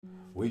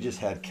We just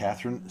had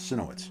Kathryn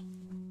Cieniewicz.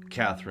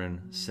 Kathryn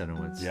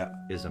Cieniewicz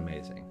is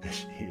amazing.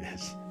 She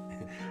is.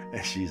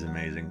 She's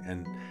amazing.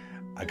 And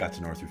I got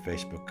to know her through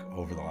Facebook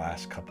over the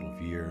last couple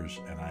of years,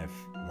 and I've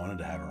wanted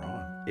to have her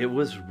on. It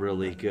was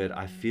really good.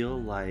 I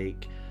feel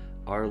like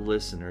our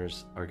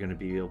listeners are going to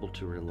be able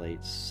to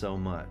relate so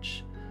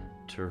much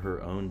to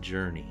her own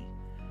journey.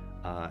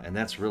 And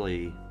that's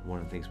really one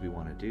of the things we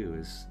want to do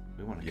is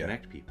we want to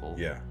connect people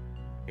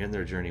in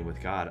their journey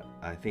with God.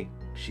 I think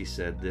she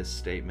said this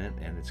statement,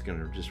 and it's going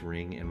to just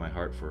ring in my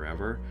heart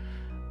forever.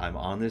 I'm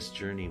on this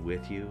journey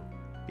with you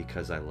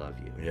because I love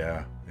you.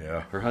 Yeah.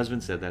 Her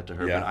husband said that to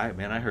her, but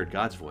I heard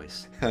God's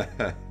voice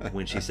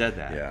when she said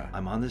that. Yeah.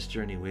 I'm on this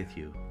journey with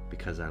you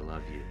because I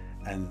love you.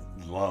 And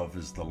love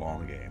is the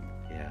long game.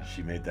 Yeah.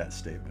 She made that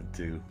statement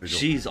too.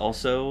 She's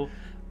also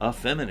a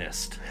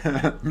feminist.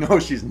 No,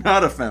 she's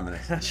not a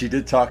feminist. She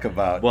did talk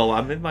about...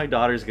 Well, my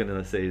daughter's going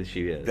to say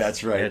she is.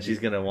 That's right. And she's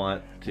going to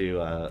want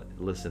to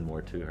listen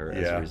more to her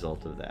as a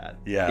result of that.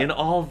 Yeah. In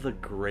all the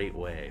great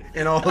ways.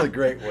 In all the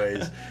great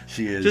ways,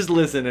 she is. Just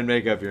listen and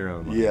make up your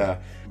own mind. Yeah.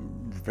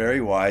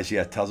 Very wise.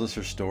 Yeah, tells us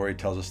her story,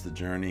 tells us the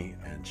journey,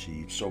 and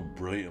she so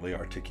brilliantly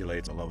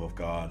articulates the love of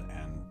God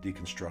and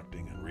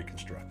deconstructing and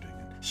reconstructing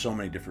in so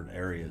many different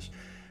areas.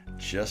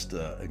 Just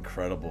an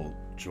incredible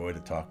joy to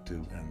talk to,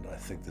 and I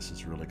think this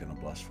is really going to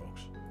bless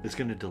folks. It's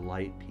going to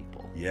delight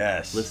people.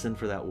 Yes. Listen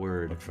for that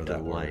word, Look for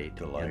delight,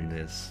 that word, delight. in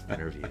this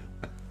interview.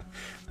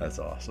 That's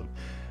awesome.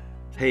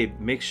 Hey,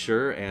 make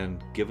sure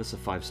and give us a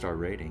 5-star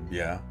rating.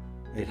 Yeah.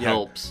 It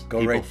helps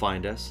people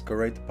find us. Go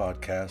rate the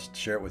podcast,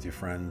 share it with your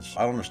friends.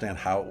 I don't understand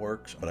how it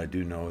works, but I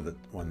do know that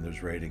when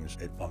there's ratings,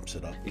 it bumps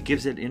it up. It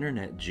gives it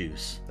internet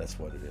juice. That's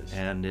what it is.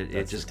 And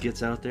it just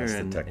gets out there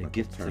and it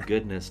gets the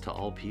goodness to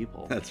all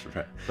people. That's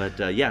right. But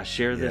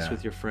share this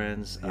with your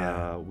friends.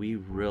 We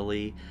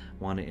really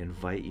want to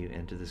invite you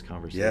into this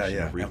conversation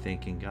of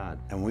rethinking God.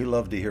 And we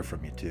love to hear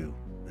from you too.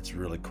 It's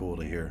really cool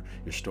to hear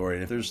your story.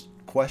 And if there's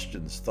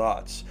questions,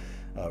 thoughts,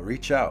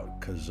 reach out,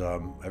 because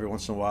every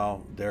once in a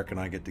while Derek and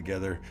I get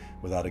together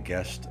without a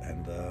guest,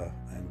 and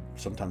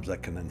sometimes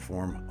that can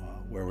inform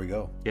where we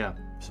go. Yeah.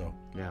 So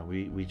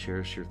we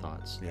cherish your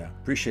thoughts. Yeah.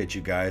 Appreciate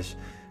you guys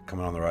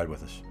coming on the ride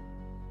with us.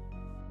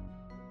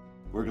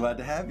 We're glad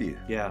to have you.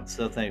 Yeah,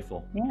 so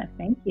thankful. Yeah,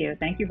 thank you.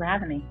 Thank you for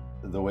having me.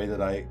 The way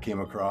that I came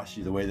across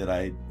you, the way that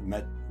I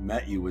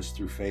met you was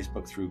through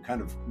Facebook, through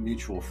kind of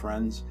mutual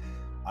friends.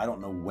 I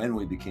don't know when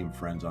we became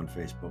friends on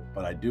Facebook,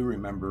 but I do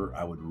remember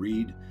I would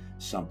read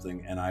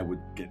something and I would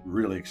get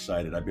really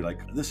excited. I'd be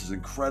like, this is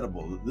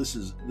incredible. This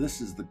is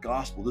the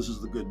gospel. This is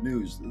the good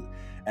news.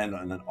 And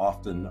then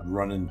often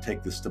run and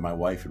take this to my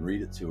wife and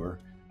read it to her.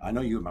 I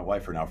know you and my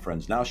wife are now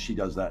friends. Now she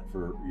does that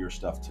for your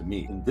stuff to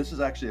me. And this is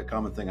actually a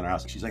common thing in our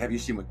house. She's like, have you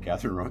seen what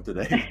Kathryn wrote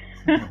today?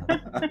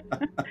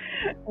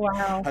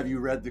 Wow. Have you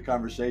read the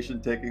conversation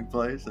taking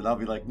place? And I'll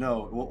be like,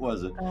 no, what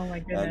was it? Oh my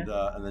goodness.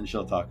 And then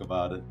she'll talk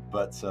about it.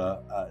 But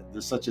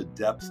there's such a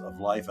depth of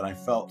life, and I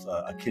felt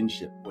a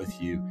kinship with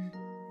you.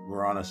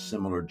 We're on a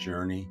similar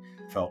journey.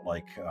 Felt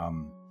like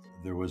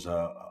there was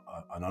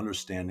an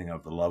understanding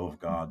of the love of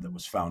God that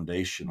was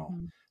foundational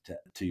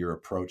to your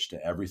approach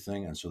to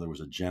everything. And so there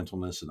was a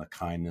gentleness and a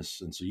kindness.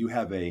 And so you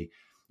have a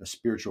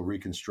spiritual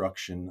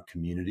reconstruction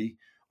community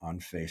on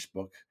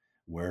Facebook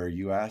where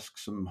you ask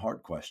some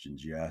hard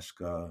questions. You ask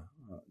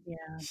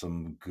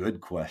some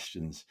good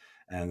questions,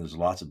 and there's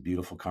lots of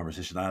beautiful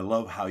conversation. And I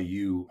love how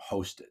you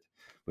host it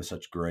with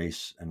such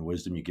grace and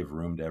wisdom. You give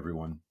room to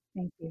everyone.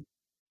 Thank you.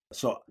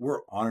 So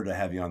we're honored to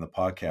have you on the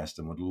podcast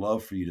and would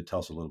love for you to tell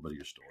us a little bit of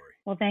your story.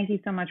 Well, thank you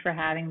so much for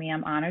having me.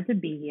 I'm honored to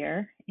be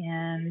here.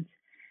 And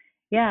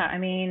I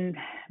mean,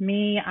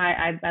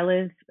 I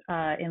live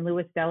in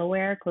Lewis,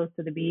 Delaware, close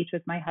to the beach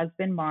with my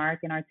husband, Mark,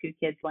 and our 2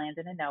 kids,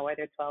 Landon and Noah.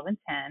 They're 12 and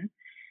 10.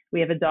 We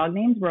have a dog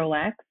named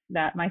Rolex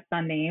that my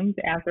son named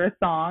after a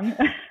song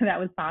that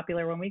was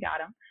popular when we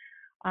got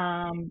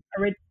him.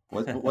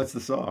 What's the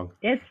song?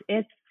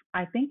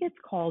 I think it's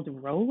called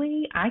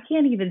Rolly. I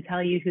can't even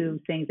tell you who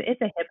sings it.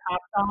 It's a hip hop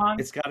song.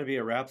 It's got to be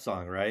a rap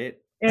song, right?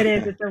 It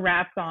is. It's a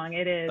rap song.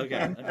 It is. Okay.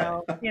 And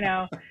so,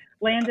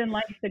 Landon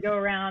likes to go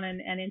around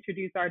and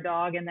introduce our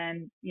dog and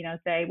then,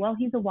 say, well,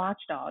 he's a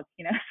watchdog,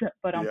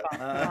 but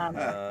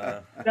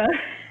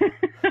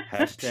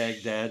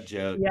Hashtag dad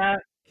joke. Yeah.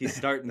 He's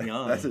starting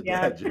young. That's a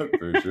dad joke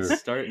for sure.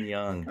 Starting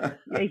young.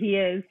 Yeah, he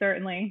is,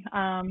 certainly.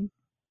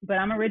 But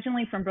I'm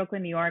originally from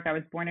Brooklyn, New York. I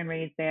was born and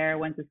raised there,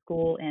 went to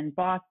school in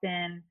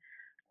Boston.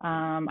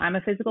 I'm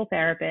a physical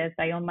therapist.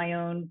 I own my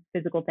own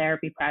physical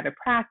therapy private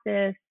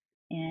practice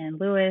in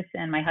Lewis,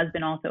 and my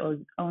husband also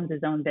owns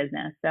his own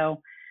business.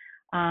 So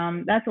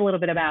that's a little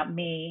bit about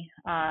me.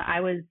 I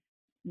was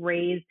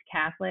raised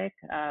Catholic,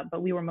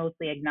 but we were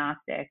mostly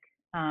agnostic.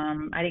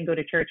 I didn't go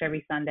to church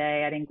every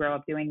Sunday. I didn't grow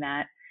up doing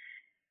that.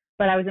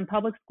 But I was in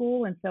public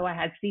school, and so I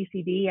had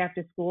CCD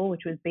after school,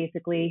 which was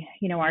basically,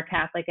 our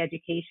Catholic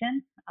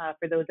education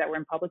for those that were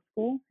in public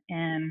school.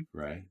 And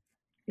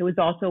it was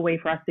also a way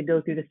for us to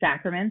go through the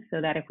sacraments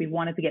so that if we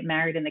wanted to get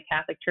married in the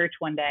Catholic Church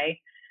one day,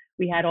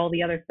 we had all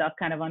the other stuff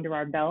kind of under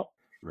our belt.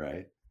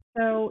 Right.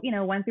 So,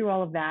 went through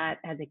all of that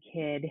as a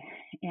kid,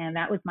 and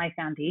that was my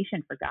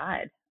foundation for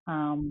God.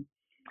 Um,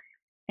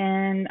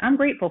 and I'm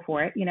grateful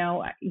for it.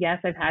 Yes,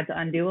 I've had to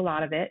undo a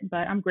lot of it,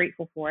 but I'm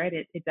grateful for it.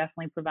 It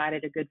definitely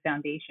provided a good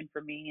foundation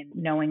for me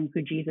in knowing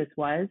who Jesus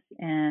was.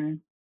 And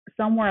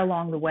somewhere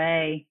along the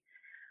way,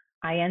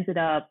 I ended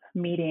up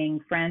meeting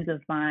friends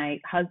of my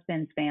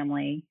husband's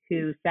family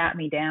who sat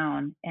me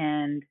down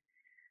and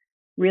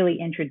really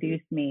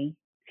introduced me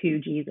to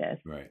Jesus.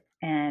 Right.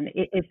 And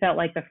it felt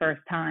like the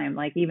first time,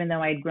 like even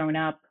though I'd grown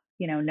up,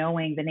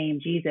 knowing the name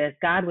Jesus,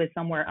 God was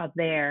somewhere up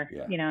there,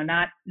 Yeah.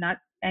 not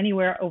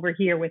anywhere over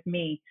here with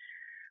me,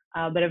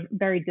 but a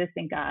very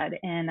distant God.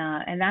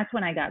 And that's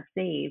when I got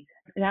saved.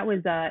 That was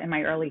in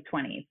my early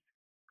 20s,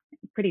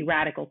 pretty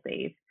radical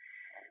save.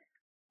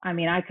 I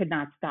mean, I could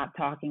not stop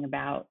talking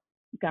about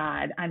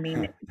God. I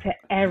mean, to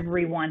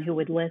everyone who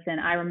would listen.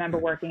 I remember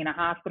working in a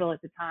hospital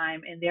at the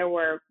time, and there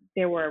were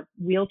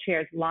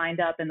wheelchairs lined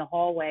up in the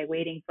hallway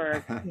waiting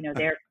for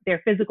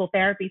their physical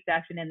therapy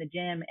session in the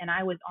gym, and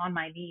I was on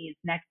my knees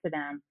next to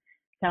them,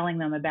 telling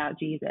them about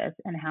Jesus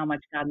and how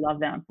much God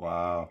loved them.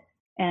 Wow.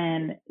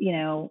 And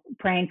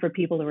praying for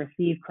people to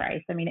receive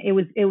Christ. I mean, it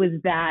was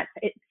that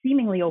it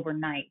seemingly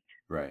overnight.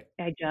 Right.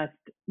 I just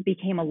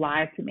became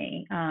alive to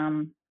me.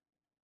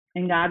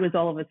 And God was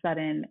all of a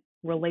sudden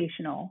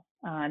relational,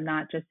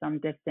 not just some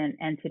distant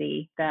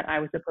entity that I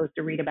was supposed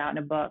to read about in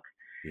a book.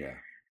 Yeah.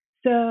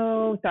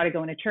 So started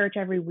going to church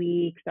every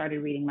week,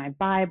 started reading my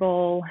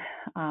Bible,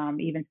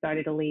 even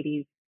started a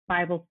ladies'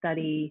 Bible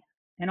study,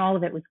 and all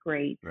of it was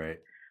great. Right.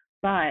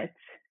 But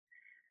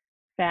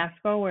fast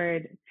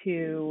forward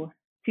to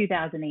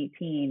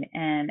 2018,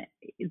 and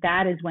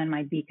that is when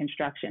my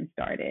deconstruction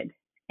started.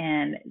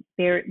 And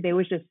there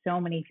was just so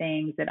many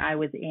things that I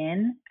was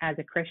in as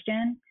a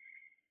Christian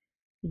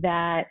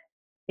that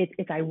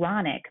it's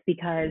ironic,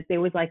 because there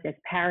was like this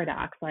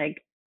paradox,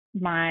 like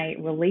my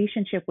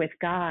relationship with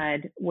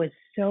God was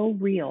so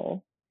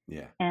real,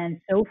 Yeah. and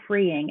so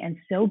freeing and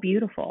so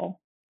beautiful,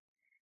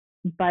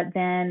 but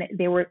then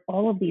there were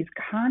all of these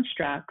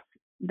constructs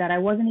that I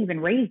wasn't even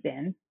raised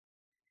in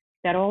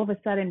that all of a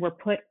sudden were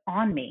put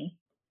on me.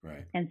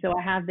 Right. And so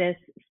I have this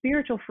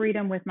spiritual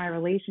freedom with my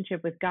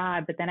relationship with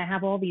God, but then I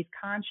have all these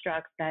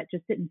constructs that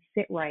just didn't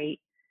sit right.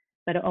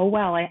 But oh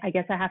well, I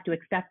guess I have to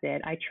accept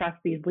it. I trust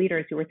these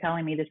leaders who are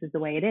telling me this is the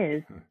way it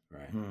is.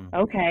 Right.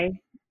 Okay,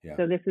 Yeah.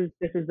 so this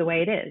is the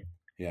way it is.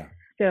 Yeah.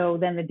 So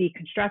then the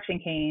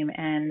deconstruction came,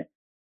 and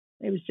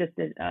it was just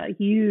a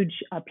huge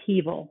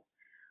upheaval.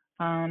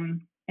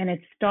 And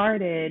it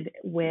started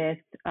with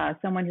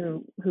someone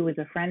who was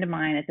a friend of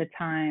mine at the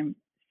time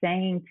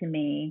saying to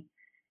me,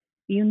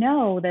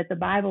 that the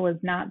Bible is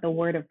not the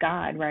word of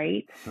God,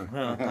 right?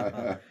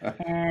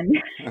 And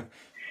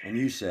and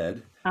you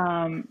said,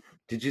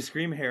 did you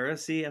scream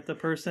heresy at the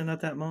person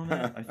at that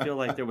moment? I feel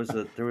like there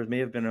may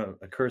have been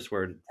a curse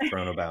word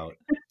thrown about.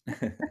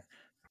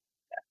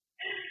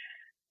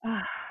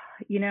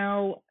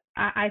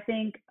 I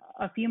think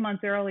a few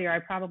months earlier I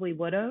probably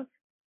would have.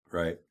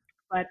 Right.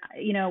 But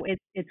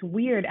it's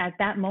weird. At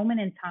that moment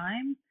in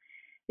time,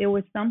 there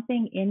was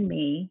something in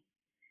me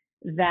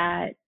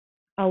that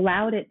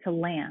allowed it to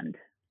land.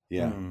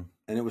 Yeah.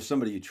 And it was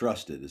somebody you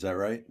trusted. Is that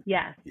right?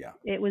 Yes. Yeah.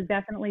 It was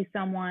definitely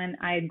someone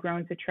I had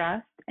grown to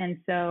trust. And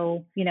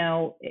so,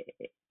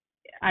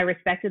 I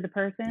respected the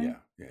person.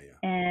 Yeah.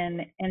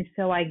 And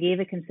so I gave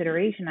it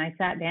consideration. I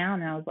sat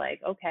down and I was like,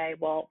 okay,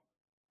 well,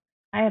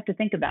 I have to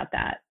think about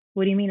that.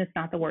 What do you mean it's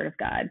not the word of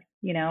God?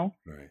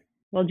 Right.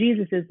 Well,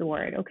 Jesus is the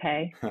word.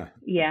 Okay.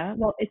 Yeah.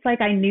 Well, it's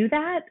like I knew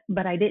that,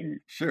 but I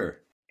didn't. Sure.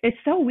 It's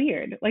so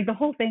weird. Like the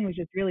whole thing was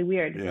just really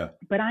weird. Yeah.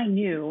 But I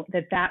knew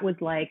that was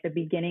like the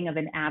beginning of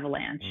an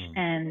avalanche.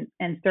 And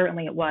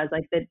certainly it was.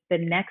 Like the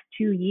next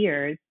 2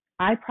 years,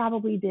 I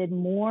probably did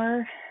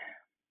more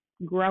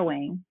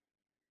growing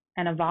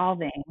and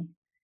evolving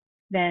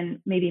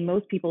than maybe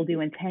most people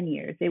do in 10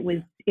 years. It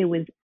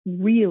was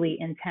really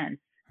intense.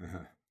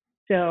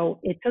 So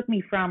it took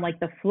me from, like,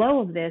 the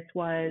flow of this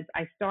was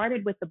I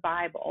started with the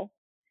Bible,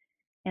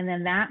 and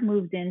then that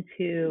moved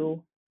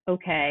into,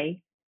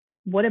 okay,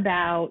 what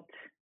about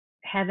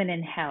heaven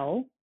and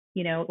hell?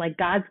 Like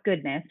God's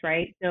goodness,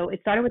 right? So it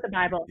started with the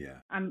Bible. Yeah.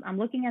 I'm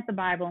looking at the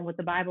Bible and what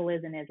the Bible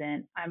is and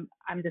isn't.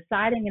 I'm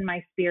deciding in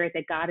my spirit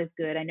that God is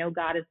good. I know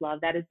God is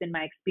love. That has been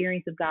my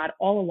experience of God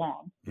all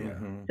along. Yeah.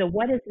 So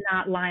what is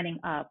not lining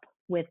up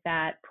with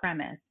that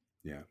premise?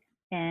 Yeah.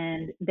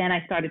 And then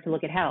I started to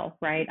look at hell,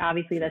 right?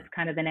 Obviously, that's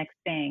kind of the next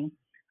thing.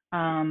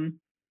 From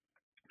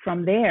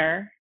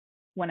there,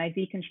 when I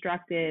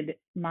deconstructed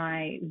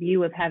my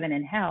view of heaven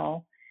and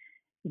hell,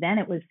 then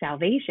it was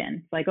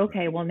salvation. It's like,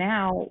 okay, well,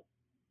 now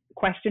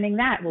questioning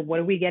that, well, what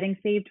are we getting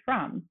saved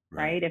from,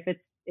 right? If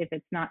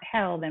it's not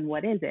hell, then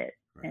what is it?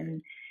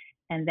 Right.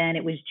 And then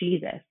it was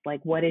Jesus.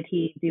 Like, what did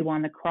he do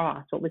on the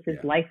cross? What was his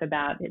life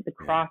about? The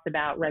cross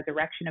about,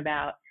 resurrection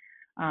about,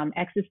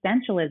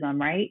 existentialism,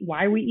 right?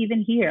 Why are we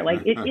even here? Like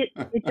it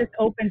just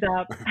opens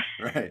up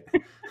right.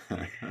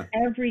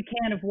 every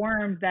can of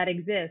worms that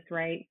exists,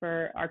 right,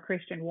 for our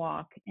Christian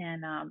walk.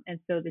 And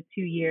so the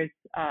 2 years,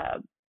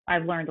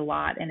 I've learned a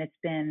lot, and it's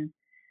been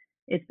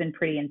it's been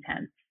pretty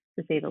intense,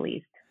 to say the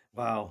least.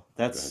 Wow,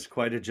 that's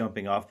quite a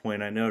jumping off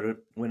point. I know that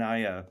when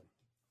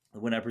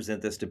I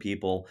present this to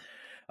people,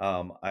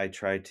 I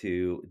try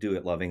to do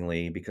it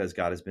lovingly because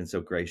God has been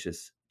so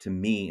gracious to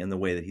me in the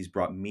way that He's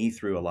brought me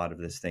through a lot of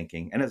this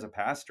thinking. And as a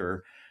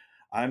pastor,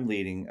 I'm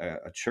leading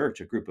a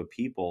church, a group of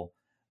people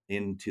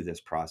into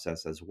this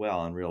process as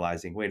well, and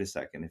realizing, wait a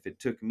second, if it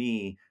took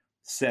me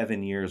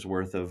 7 years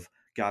worth of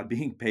God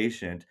being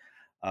patient,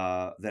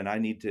 then I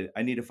need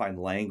to find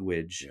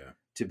language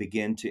to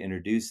begin to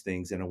introduce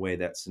things in a way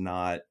that's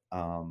not,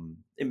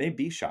 it may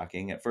be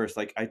shocking at first.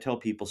 Like I tell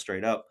people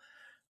straight up,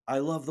 I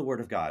love the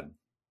Word of God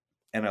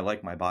and I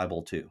like my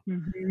Bible too,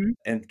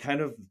 and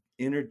kind of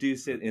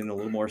introduce it in a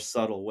little more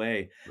subtle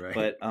way. Right.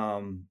 But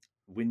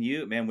when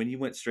you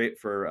went straight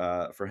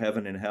for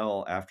heaven and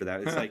hell after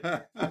that, it's like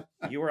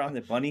you were on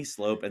the bunny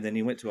slope and then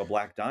you went to a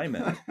black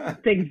diamond.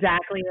 That's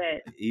exactly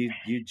it.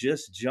 You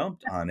just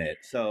jumped on it.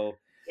 So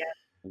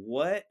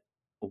what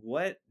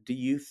do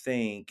you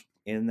think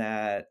in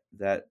that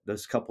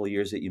those couple of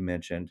years that you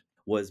mentioned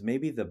was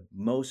maybe the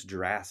most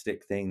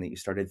drastic thing that you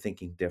started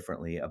thinking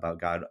differently about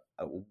God?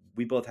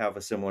 We both have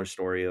a similar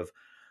story of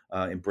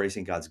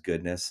embracing God's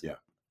goodness.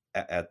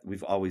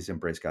 We've always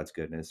embraced God's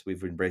goodness.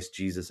 We've embraced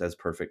Jesus as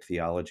perfect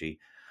theology.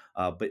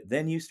 But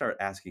then you start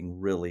asking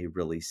really,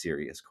 really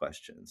serious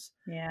questions.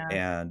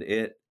 And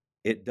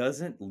it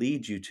doesn't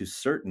lead you to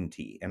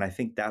certainty. And I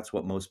think that's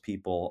what most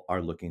people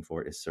are looking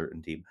for, is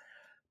certainty.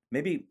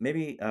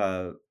 Maybe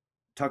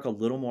talk a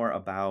little more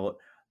about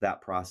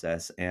that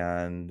process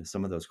and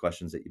some of those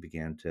questions that you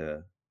began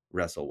to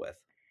wrestle with.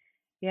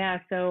 Yeah.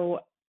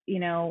 So,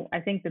 I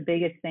think the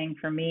biggest thing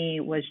for me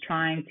was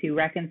trying to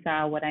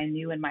reconcile what I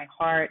knew in my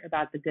heart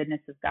about the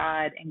goodness of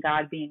God and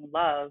God being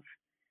love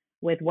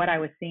with what I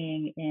was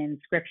seeing in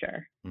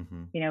Scripture.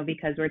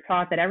 Because we're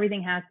taught that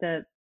everything has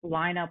to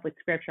line up with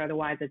Scripture,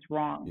 otherwise it's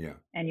wrong.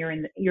 And you're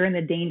in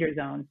the danger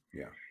zone.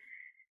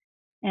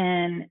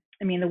 And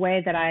I mean, the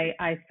way that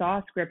I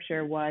saw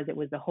Scripture was, it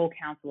was the whole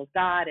counsel of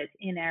God. It's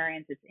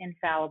inerrant. It's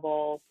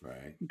infallible.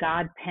 Right.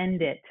 God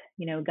penned it.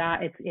 God,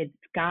 it's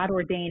God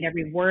ordained,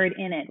 every word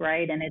in it,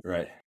 right? And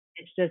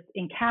it's just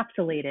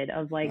encapsulated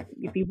of like,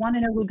 if you want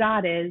to know who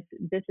God is,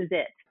 this is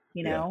it,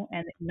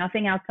 and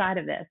nothing outside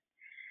of this.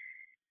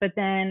 But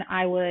then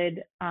I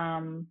would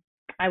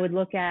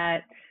look at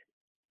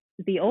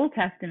the Old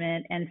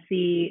Testament and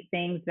see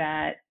things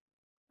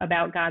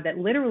about God that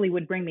literally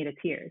would bring me to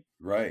tears.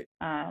 Right.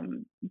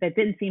 That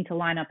didn't seem to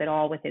line up at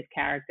all with His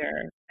character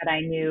that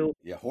I knew.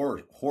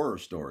 Horror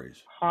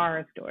stories.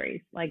 Horror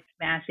stories, like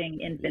smashing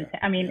infants.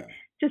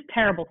 Just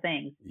terrible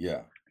things.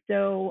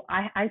 So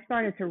I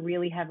started to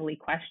really heavily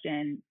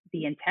question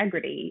the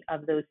integrity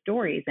of those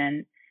stories.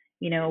 And,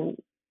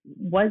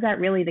 was that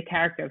really the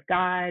character of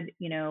God?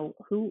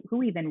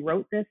 Who even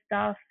wrote this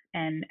stuff?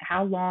 And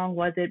how long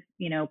was it,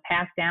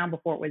 passed down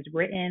before it was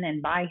written,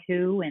 and by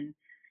who? And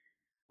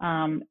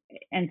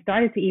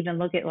started to even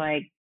look at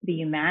like the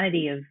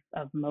humanity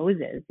of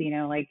Moses,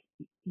 like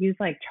he's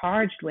like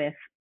charged with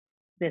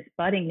this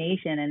budding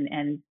nation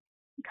and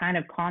kind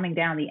of calming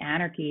down the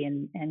anarchy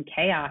and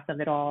chaos of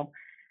it all,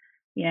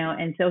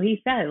 and so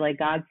he said, like,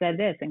 God said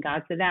this and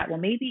God said that. Well,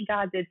 maybe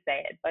God did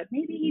say it, but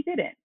maybe He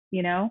didn't,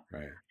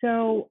 Right.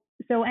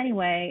 So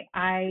anyway,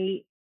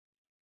 I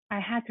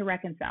had to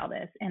reconcile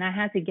this, and I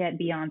had to get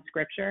beyond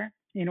Scripture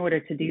in order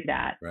to do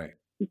that. Right.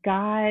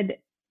 God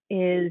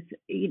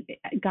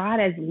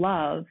as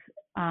love.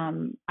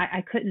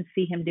 I couldn't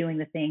see Him doing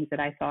the things that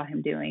I saw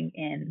Him doing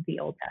in the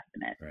Old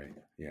Testament. Right.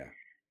 Yeah.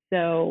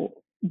 So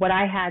what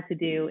I had to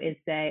do is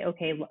say,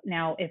 okay,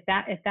 now if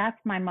that's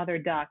my mother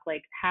duck,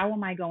 like, how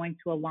am I going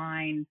to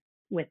align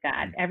with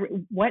that?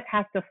 What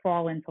has to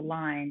fall into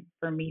line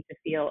for me to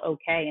feel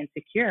okay and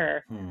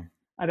secure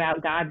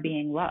about God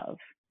being love?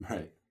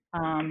 Right.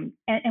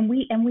 And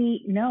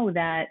we know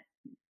that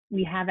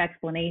we have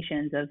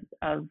explanations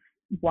of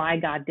why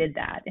God did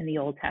that in the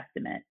Old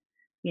Testament,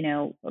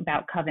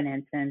 about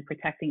covenants and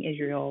protecting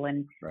Israel.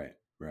 And right.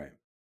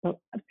 But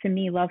to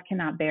me, love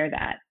cannot bear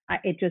that.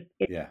 It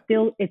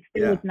still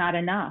is not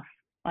enough.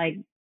 Like,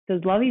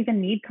 does love even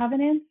need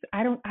covenants?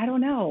 I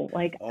don't know.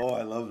 Like,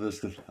 I love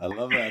this. I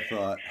love that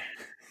thought.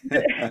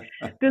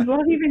 Does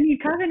love even need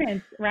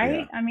covenants?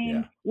 Right?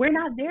 We're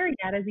not there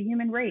yet as a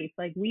human race.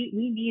 Like, we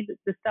need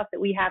the stuff that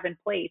we have in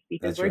place,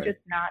 because we're just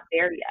not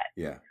there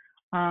yet.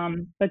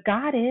 But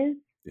God is.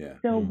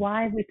 So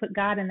why have we put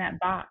God in that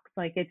box?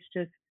 Like, it's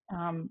just,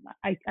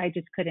 I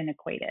just couldn't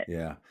equate it.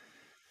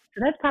 So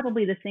that's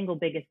probably the single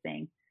biggest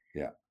thing.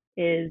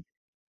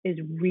 Is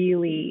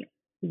really,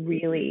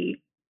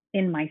 really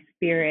in my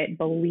spirit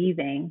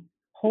believing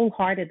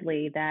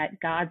wholeheartedly that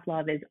God's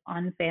love is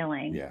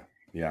unfailing.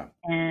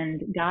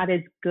 And God is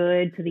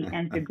good to the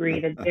nth degree,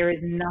 that there is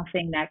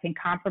nothing that can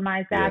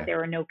compromise that.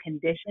 There are no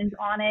conditions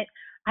on it.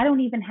 I don't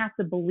even have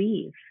to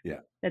believe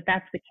that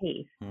that's the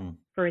case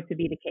for it to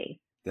be the case.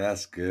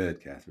 That's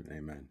good, Kathryn.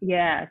 Amen.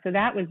 Yeah. So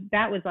that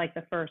was like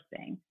the first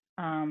thing.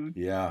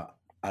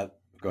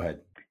 Go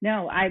ahead.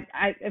 No, I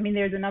mean,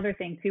 there's another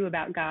thing too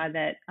about God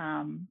that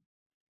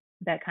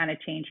that kind of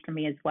changed for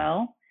me as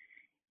well.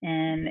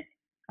 and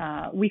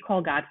we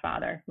call God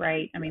Father,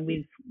 right? I mean,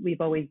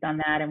 we've always done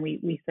that, and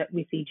we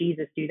see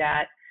Jesus do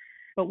that.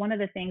 But one of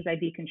the things I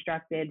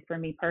deconstructed for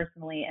me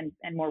personally,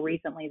 and more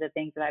recently, the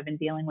things that I've been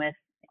dealing with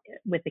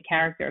the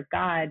character of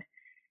God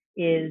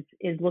is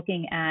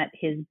looking at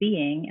his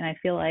being. And I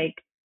feel like,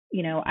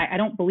 I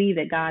don't believe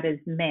that God is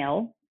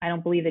male. I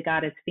don't believe that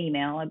God is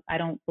female. I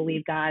don't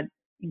believe God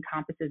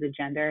encompasses a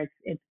gender.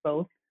 It's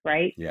both,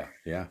 right? Yeah.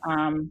 Yeah.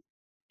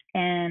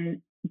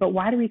 But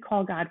why do we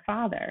call God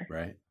Father?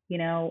 Right.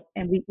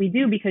 And we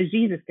do because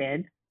Jesus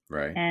did.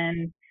 Right.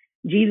 And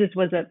Jesus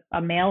was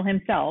a male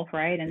himself,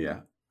 right? And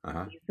yeah.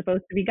 Uh-huh. he's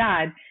supposed to be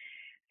God.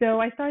 So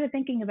I started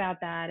thinking about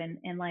that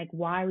and like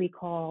why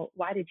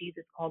did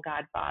Jesus call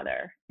God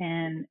Father?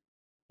 And,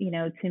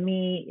 to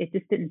me, it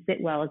just didn't sit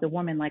well as a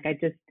woman. Like I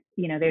just,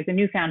 there's a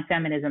newfound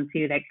feminism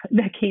too that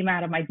came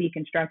out of my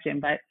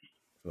deconstruction. But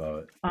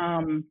Love it.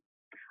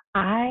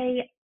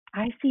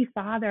 I see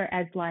Father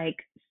as like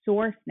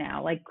source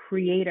now, like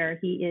creator.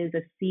 He is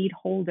a seed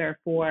holder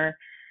for,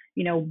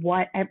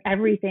 what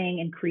everything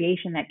in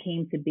creation that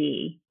came to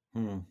be.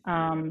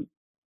 And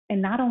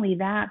not only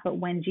that, but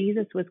when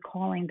Jesus was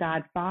calling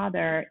God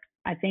Father,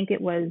 I think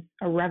it was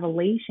a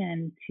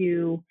revelation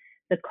to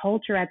the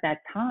culture at that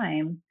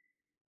time.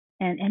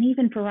 And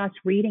even for us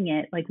reading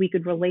it, like we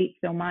could relate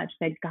so much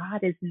that God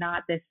is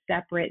not this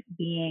separate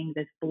being,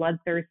 this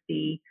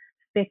bloodthirsty,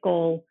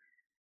 fickle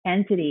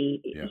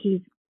entity. Yeah.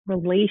 He's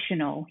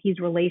relational. He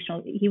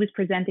was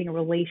presenting a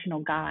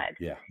relational God.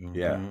 Yeah.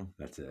 Yeah.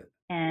 That's it.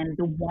 And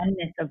the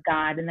oneness of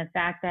God, and the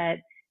fact that,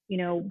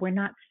 we're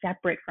not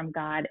separate from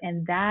God.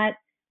 And that,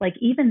 like,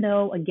 even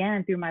though,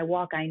 again, through my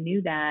walk, I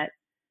knew that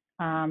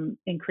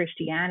in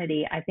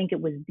Christianity, I think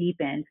it was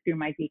deepened through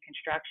my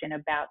deconstruction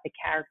about the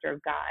character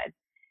of God.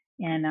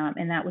 And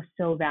that was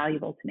so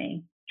valuable to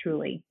me,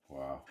 truly.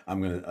 Wow.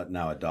 I'm going to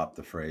now adopt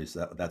the phrase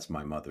that's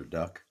my mother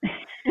duck.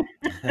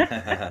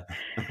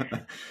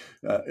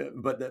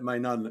 But my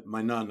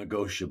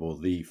non-negotiable,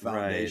 the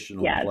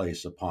foundational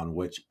place upon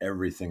which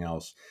everything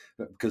else,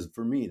 because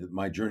for me,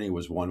 my journey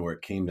was one where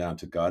it came down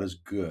to God is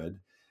good,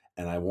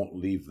 and I won't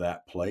leave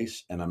that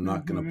place. And I'm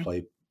not going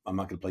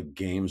to play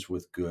games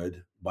with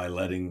good by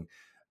letting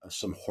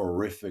some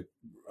horrific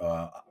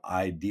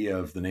idea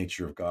of the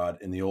nature of God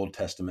in the Old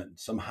Testament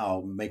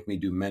somehow make me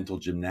do mental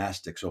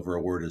gymnastics over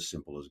a word as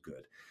simple as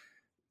good.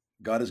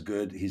 God is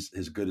good. His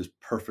good is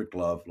perfect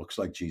love. Looks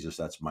like Jesus.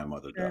 That's my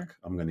mother duck.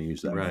 I'm going to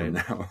use that from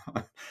now.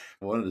 I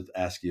wanted to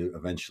ask you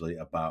eventually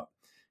about,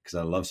 because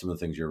I love some of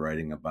the things you're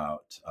writing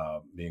about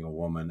being a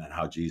woman and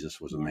how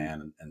Jesus was a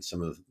man, and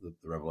some of the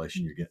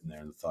revelation you're getting there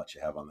and the thoughts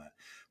you have on that.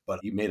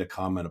 But you made a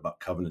comment about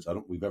covenants. I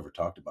don't we've ever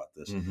talked about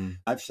this.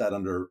 I've sat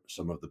under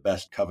some of the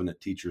best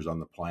covenant teachers on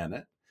the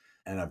planet,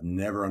 and I've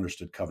never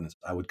understood covenants.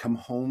 I would come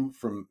home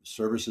from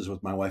services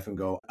with my wife and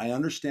go, I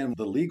understand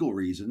the legal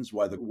reasons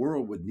why the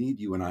world would need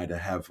you and I to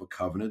have a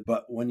covenant.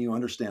 But when you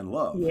understand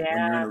love, when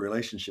you're in a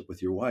relationship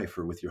with your wife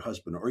or with your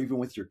husband or even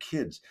with your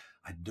kids,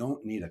 I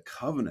don't need a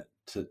covenant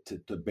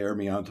to bear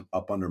me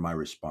up under my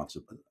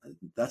responsibility.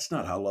 That's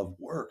not how love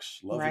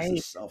works. Love is a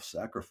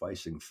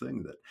self-sacrificing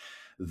thing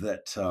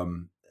that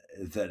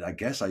I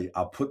guess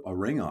I'll put a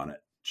ring on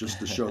it just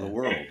to show the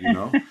world,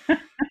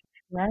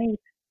 Right.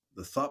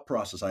 The thought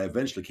process I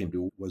eventually came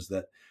to was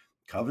that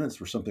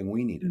covenants were something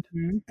we needed.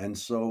 And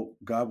so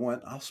God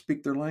went, I'll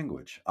speak their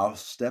language. I'll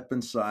step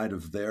inside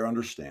of their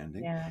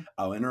understanding.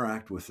 I'll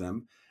interact with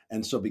them.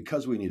 And so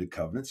because we needed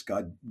covenants,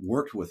 God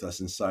worked with us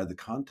inside the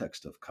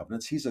context of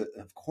covenants.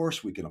 Of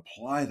course, we can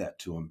apply that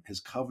to him. His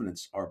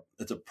covenants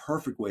it's a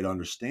perfect way to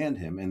understand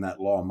him in that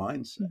law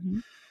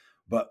mindset.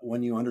 But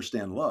when you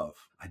understand love,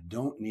 I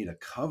don't need a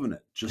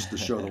covenant just to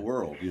show the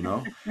world,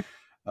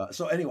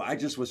 So anyway, I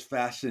just was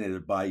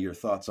fascinated by your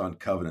thoughts on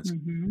covenants.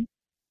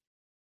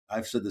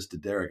 I've said this to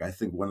Derek. I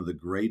think one of the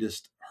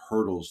greatest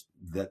hurdles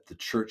that the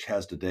church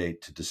has today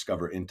to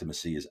discover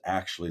intimacy is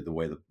actually the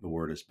way the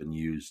word has been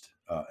used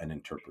and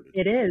interpreted.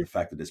 It is. The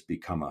fact that it's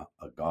become a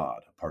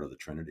God, a part of the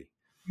Trinity.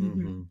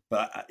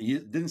 But you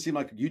didn't seem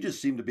like, you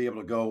just seem to be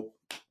able to go,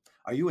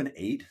 are you an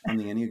 8 on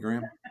the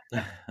Enneagram?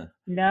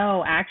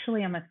 No,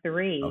 actually I'm a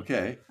 3.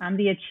 Okay. I'm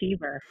the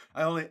achiever.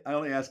 I only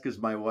ask because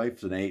my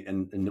wife's an 8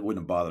 and it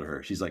wouldn't bother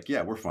her. She's like,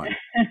 yeah, we're fine.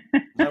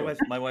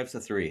 My wife's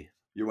a 3.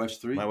 Your wife's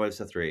 3? My wife's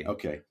a 3.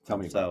 Okay. Tell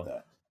me about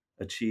that.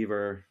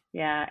 Achiever.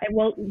 Yeah.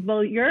 Well,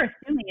 you're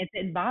assuming it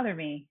didn't bother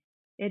me.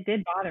 It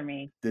did bother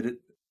me. Did it?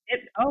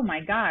 Oh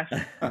my gosh.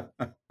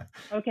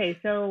 Okay.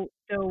 So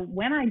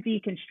when I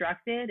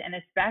deconstructed, and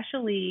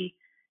especially,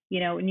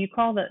 when you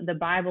call the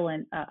Bible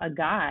a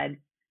God,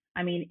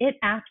 I mean, it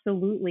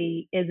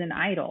absolutely is an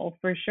idol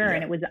for sure.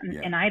 And it was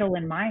an idol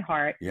in my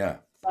heart. Yeah.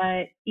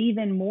 But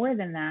even more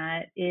than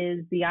that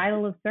is the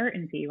idol of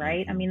certainty,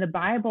 right? I mean, the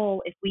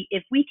Bible,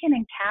 if we can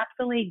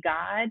encapsulate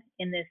God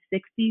in this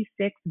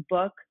 66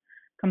 book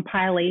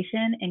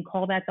compilation and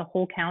call that the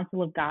whole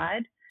counsel of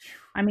God,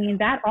 I mean,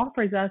 that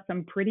offers us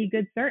some pretty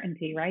good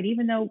certainty, right?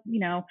 Even though,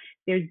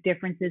 there's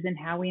differences in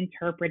how we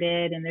interpret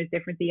it, and there's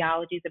different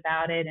theologies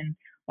about it, and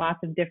lots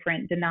of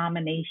different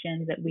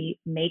denominations that we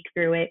make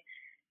through it.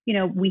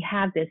 we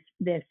have this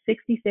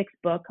 66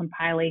 book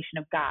compilation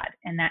of God,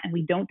 and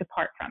we don't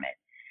depart from it.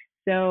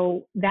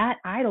 So that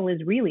idol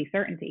is really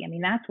certainty. I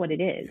mean, that's what it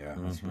is. Yeah,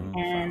 that's really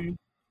And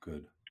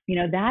profound. Good.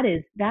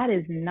 that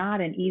is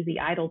not an easy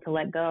idol to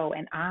let go.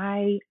 And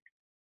I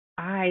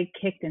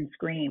kicked and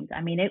screamed.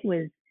 I mean, it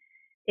was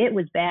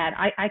bad.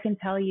 I can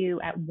tell you,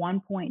 at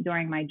one point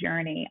during my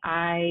journey,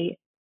 I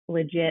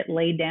legit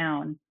laid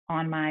down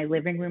on my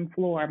living room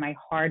floor, my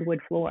hardwood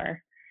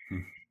floor,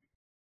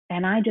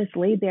 and I just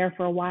laid there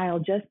for a while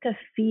just to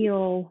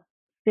feel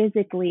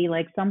physically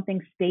like something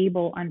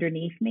stable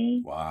underneath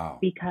me. Wow.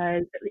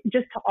 Because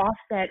just to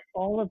offset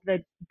all of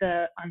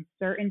the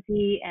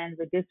uncertainty and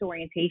the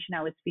disorientation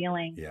I was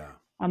feeling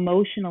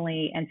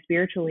emotionally and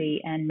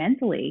spiritually and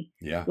mentally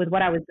with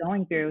what I was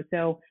going through.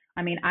 So,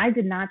 I mean, I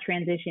did not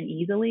transition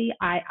easily.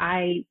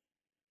 I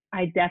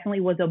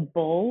definitely was a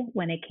bull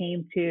when it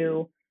came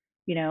to,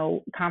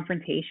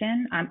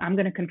 confrontation. I'm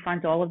going to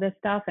confront all of this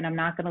stuff, and I'm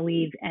not going to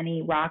leave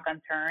any rock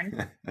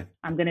unturned.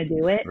 I'm going to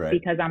do it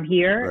because I'm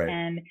here. Right.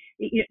 And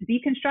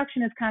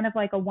deconstruction is kind of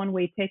like a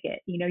one-way ticket.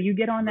 You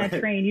get on that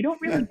train, you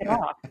don't really get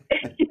off.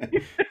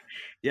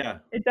 Yeah.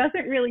 It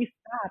doesn't really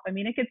stop. I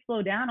mean, it could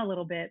slow down a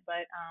little bit,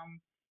 but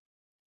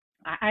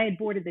I had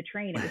boarded the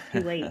train. It was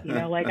too late.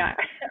 Like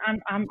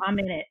I'm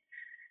in it.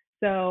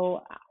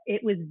 So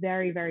it was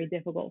very, very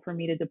difficult for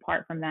me to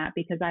depart from that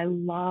because I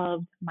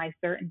loved my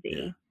certainty.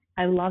 Yeah.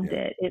 I loved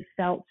it. It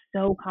felt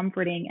so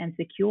comforting and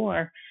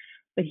secure.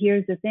 But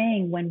here's the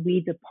thing: when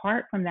we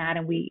depart from that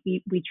and we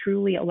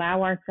truly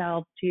allow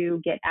ourselves to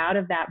get out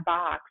of that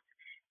box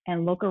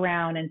and look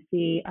around and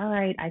see, all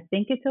right, I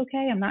think it's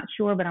okay. I'm not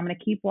sure, but I'm going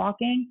to keep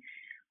walking.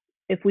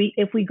 If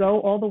we go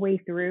all the way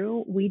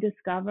through, we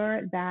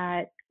discover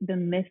that the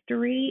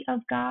mystery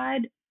of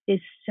God is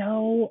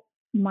so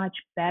much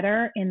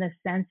better in the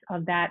sense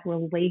of that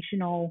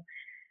relational,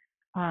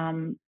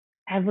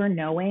 ever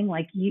knowing,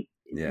 like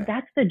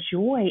that's the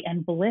joy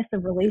and bliss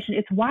of relation.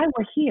 It's why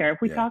we're here. If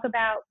we talk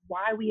about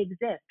why we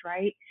exist,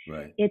 right?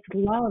 It's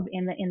love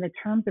in the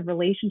terms of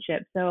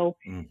relationship. So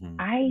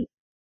I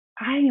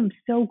am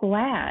so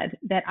glad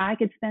that I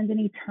could spend an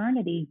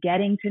eternity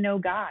getting to know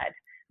God,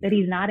 that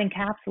he's not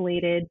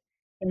encapsulated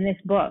in this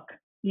book,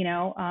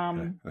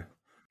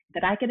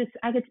 that I could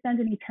spend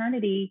an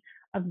eternity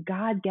of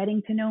God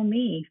getting to know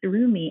me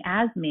through me,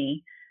 as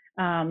me,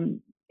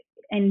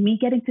 and me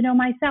getting to know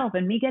myself,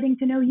 and me getting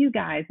to know you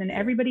guys and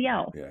everybody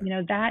else.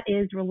 That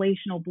is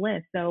relational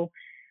bliss. So,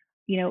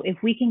 if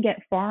we can get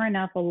far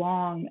enough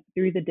along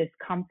through the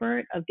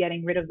discomfort of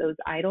getting rid of those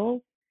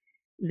idols,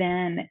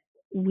 then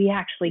we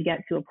actually get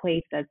to a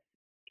place that's,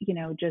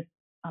 just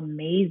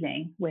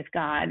amazing with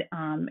God.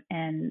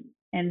 And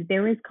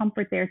there is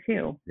comfort there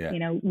too. We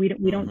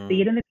don't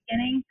see it in the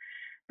beginning,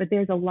 but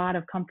there's a lot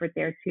of comfort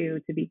there too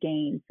to be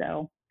gained.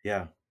 So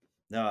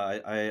no,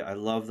 I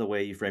love the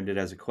way you framed it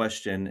as a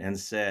question and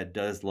said,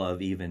 does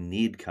love even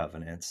need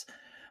covenants?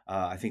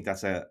 I think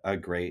that's a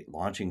great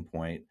launching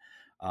point.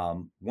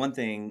 One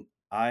thing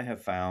I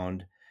have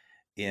found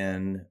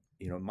in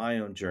my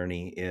own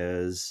journey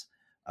is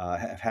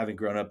having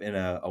grown up in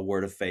a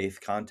word of faith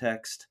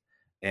context,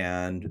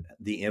 and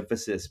the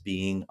emphasis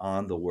being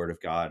on the word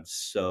of God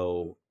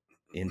so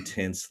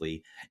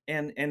intensely,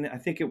 and I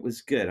think it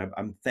was good.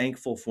 I'm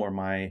thankful for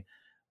my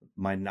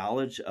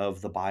knowledge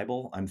of the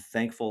Bible. I'm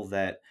thankful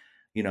that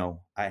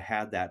I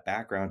had that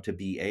background to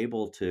be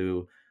able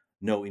to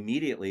know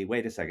immediately,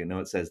 wait a second, no,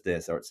 it says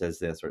this, or it says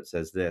this, or it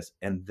says this,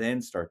 and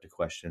then start to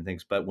question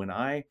things. But when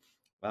I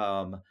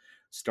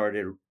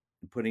started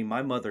putting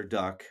my mother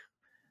duck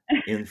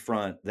in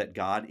front, that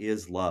God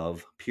is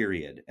love,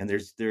 period, and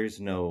there's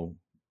no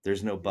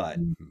but.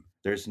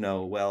 There's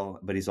no, well,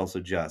 but he's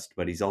also just,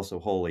 but he's also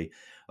holy.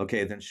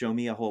 Okay, then show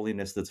me a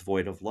holiness that's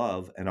void of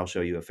love, and I'll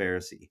show you a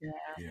Pharisee.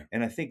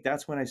 And I think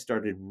that's when I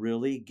started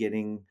really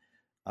getting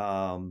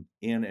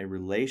in a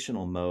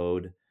relational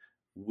mode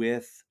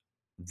with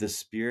the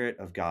Spirit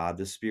of God,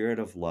 the Spirit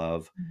of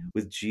love,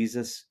 with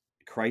Jesus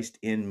Christ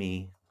in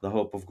me, the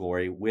hope of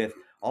glory, with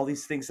all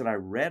these things that I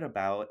read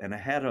about and I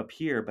had up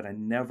here, but I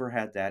never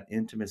had that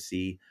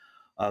intimacy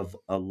of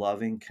a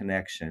loving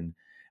connection.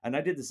 And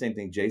I did the same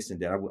thing Jason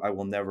did. I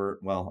will never,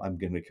 well, I'm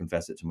going to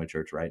confess it to my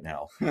church right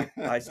now.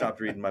 I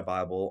stopped reading my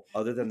Bible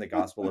other than the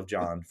Gospel of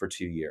John for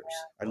 2 years.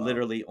 I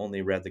literally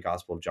only read the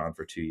Gospel of John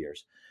for 2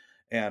 years,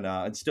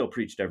 and still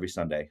preached every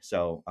Sunday.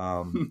 So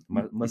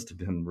must have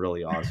been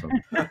really awesome.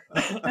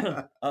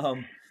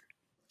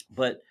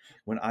 But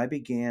when I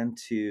began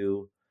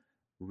to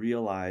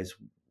realize,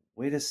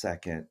 wait a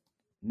second,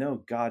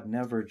 no, God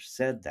never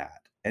said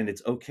that. And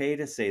it's okay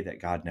to say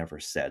that God never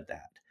said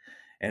that.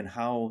 And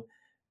how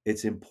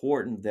it's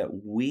important that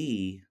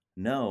we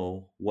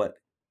know what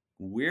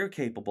we're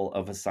capable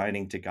of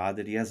assigning to God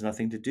that he has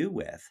nothing to do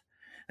with.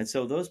 And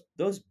so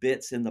those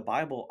bits in the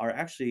Bible are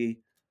actually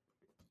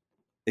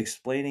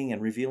explaining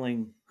and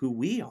revealing who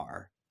we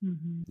are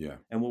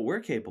and what we're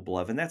capable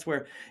of. And that's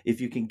where,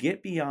 if you can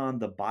get beyond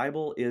the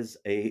Bible is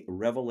a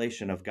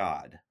revelation of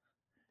God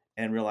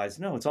and realize,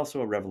 no, it's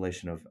also a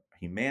revelation of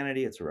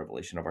humanity. It's a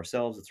revelation of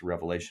ourselves. It's a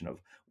revelation of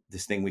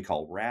this thing we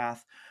call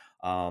wrath.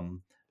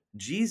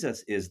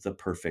 Jesus is the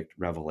perfect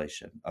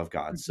revelation of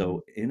God.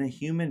 So in a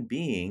human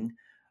being,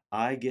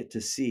 I get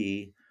to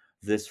see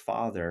this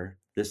Father,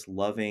 this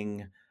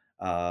loving,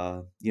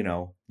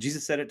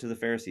 Jesus said it to the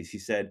Pharisees. He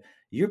said,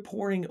 you're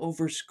poring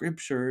over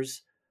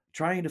scriptures,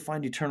 trying to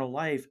find eternal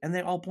life, and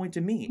they all point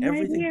to me. Right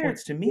Everything here.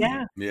 points to me.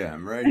 Yeah. Yeah,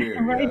 I'm right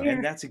here. Right Yeah. here.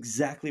 And that's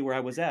exactly where I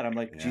was at. I'm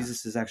like, Yeah.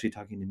 Jesus is actually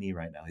talking to me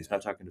right now. He's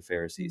not talking to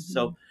Pharisees.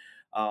 So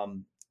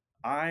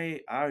I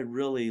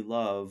really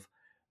love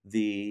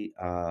the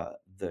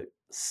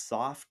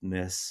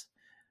softness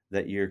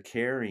that you're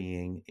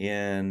carrying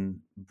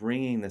in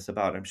bringing this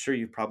about. I'm sure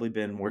you've probably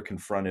been more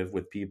confrontive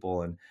with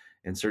people and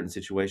in certain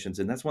situations.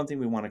 And that's one thing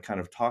we want to kind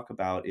of talk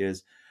about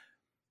is,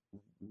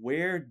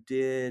 where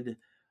did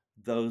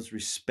those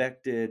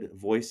respected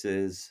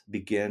voices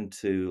begin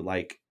to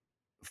like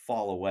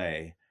fall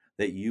away,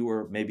 that you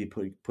were maybe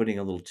putting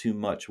a little too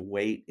much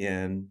weight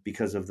in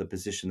because of the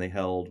position they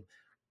held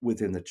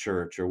within the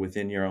church or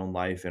within your own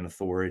life and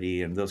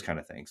authority and those kind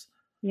of things?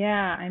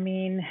 Yeah, I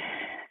mean,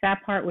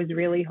 that part was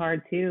really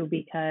hard too,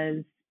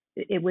 because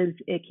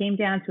it came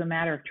down to a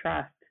matter of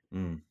trust,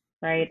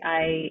 right?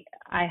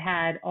 I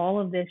had all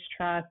of this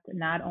trust,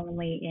 not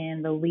only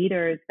in the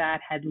leaders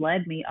that had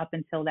led me up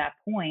until that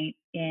point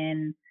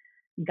in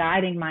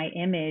guiding my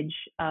image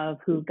of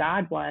who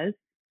God was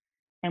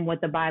and what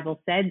the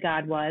Bible said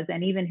God was,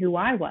 and even who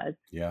I was,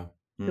 to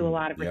a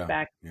lot of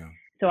respect. Yeah.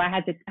 So I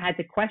had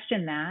to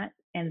question that,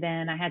 and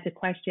then I had to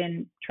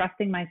question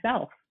trusting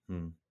myself,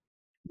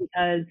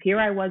 because here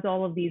I was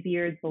all of these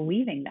years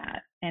believing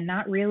that and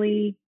not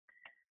really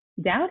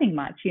doubting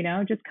much,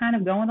 just kind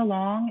of going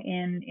along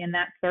in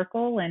that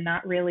circle and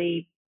not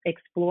really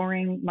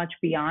exploring much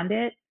beyond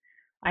it.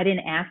 I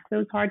didn't ask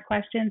those hard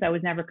questions. I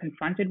was never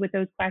confronted with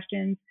those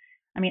questions.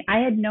 I mean, I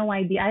had no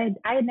idea.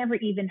 I had never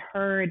even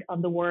heard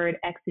of the word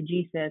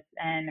exegesis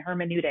and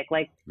hermeneutic.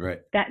 Like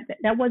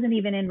that wasn't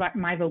even in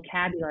my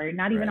vocabulary,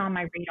 not even on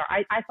my radar.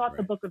 I thought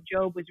the book of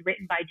Job was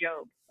written by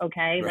Job.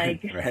 Okay.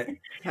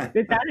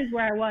 That is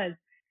where I was.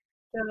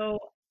 So,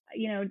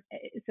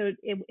 so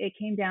it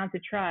came down to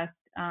trust,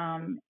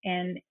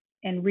 and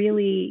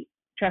really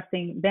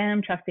trusting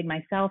them, trusting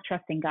myself,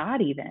 trusting God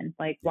even.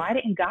 Like, why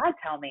didn't God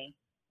tell me?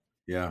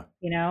 Yeah.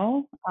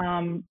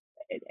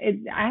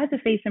 I had to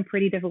face some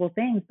pretty difficult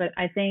things, but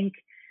I think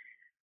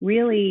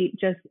really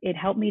just it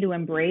helped me to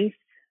embrace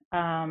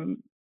the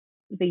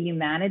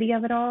humanity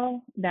of it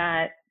all,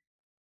 that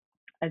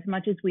as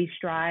much as we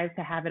strive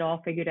to have it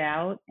all figured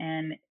out,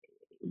 and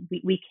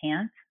we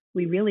can't,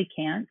 we really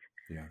can't.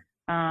 Yeah.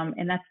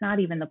 And that's not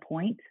even the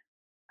point.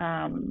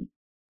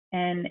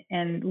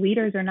 And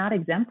leaders are not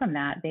exempt from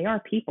that. They are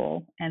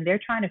people, and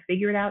they're trying to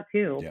figure it out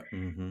too. Yeah.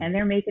 And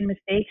they're making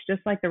mistakes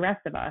just like the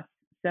rest of us.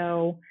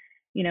 So,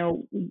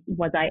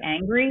 was I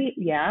angry?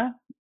 Yeah.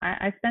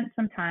 I spent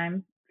some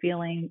time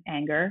feeling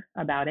anger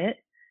about it.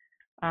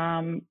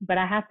 But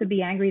I have to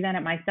be angry then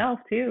at myself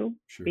too,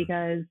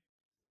 because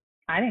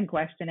I didn't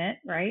question it.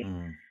 Right.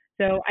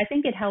 So I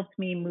think it helped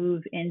me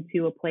move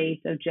into a place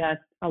of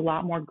just a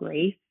lot more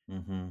grace,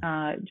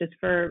 just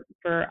for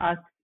us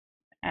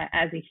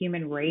as a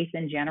human race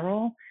in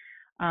general.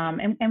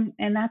 And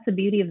that's the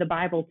beauty of the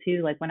Bible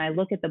too. Like when I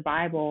look at the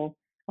Bible,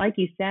 like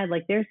you said,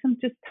 like there's some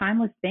just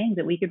timeless things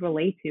that we could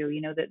relate to,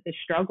 the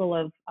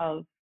struggle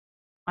of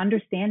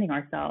understanding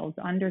ourselves,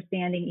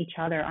 understanding each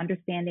other,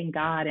 understanding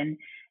God,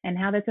 and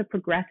how that's a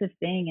progressive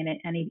thing,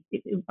 and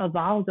it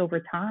evolves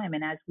over time.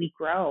 And as we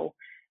grow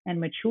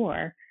and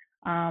mature,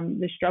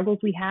 the struggles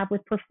we have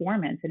with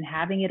performance and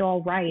having it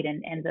all right,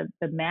 and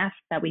the mask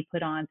that we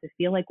put on to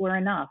feel like we're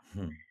enough,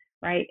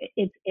 right?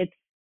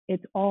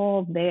 It's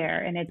all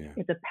there, and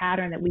it's a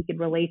pattern that we could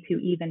relate to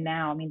even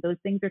now. I mean, those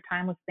things are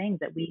timeless things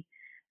that we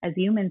as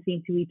humans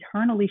seem to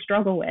eternally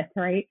struggle with,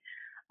 right?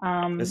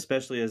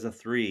 Especially as a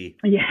 3.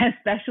 Yeah,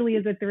 especially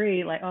as a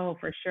 3. Like, oh,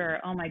 for sure.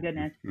 Oh my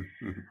goodness.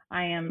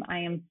 I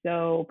am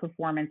so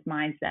performance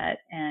mindset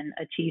and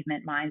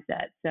achievement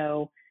mindset.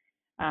 So,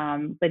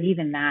 but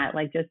even that,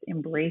 like just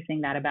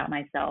embracing that about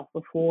myself.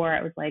 Before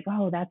I was like,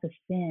 oh, that's a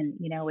sin.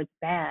 It's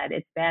bad.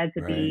 It's bad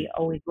to be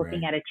always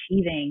looking at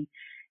achieving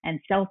and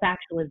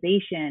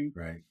self-actualization,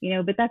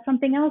 but that's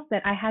something else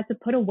that I had to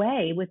put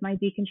away with my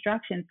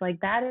deconstructions.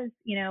 Like that is,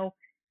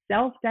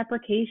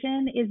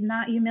 self-deprecation is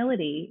not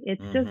humility.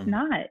 It's just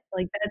not.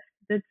 Like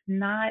that's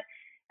not.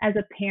 As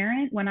a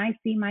parent, when I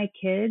see my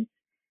kids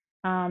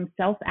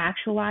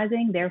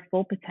self-actualizing their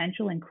full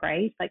potential in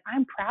Christ, like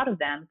I'm proud of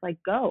them. It's like,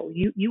 go,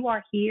 you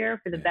are here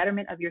for the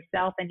betterment of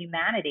yourself and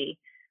humanity.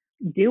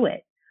 Do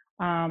it.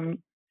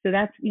 So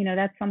that's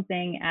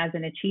something as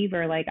an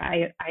achiever, like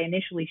I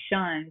initially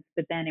shunned,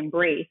 but then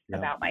embraced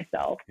about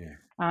myself,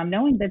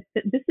 knowing that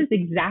this is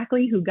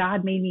exactly who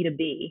God made me to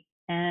be.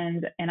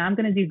 And I'm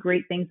going to do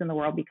great things in the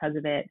world because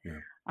of it.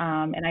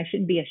 And I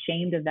shouldn't be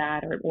ashamed of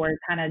that, or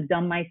kind of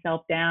dumb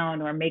myself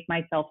down or make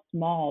myself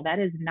small. That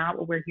is not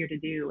what we're here to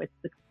do. It's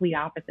the complete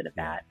opposite of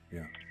that.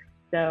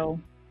 So,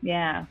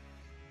 yeah.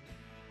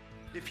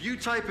 If you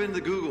type into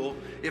Google,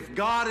 if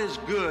God is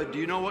good, do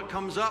you know what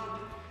comes up?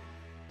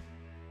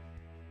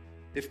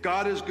 If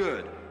God is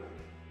good,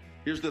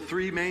 Here's the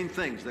three main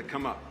things that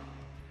come up.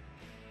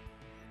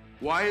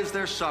 Why is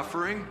there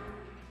suffering?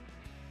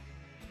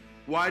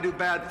 Why do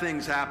bad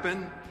things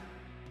happen?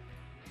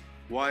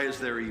 Why is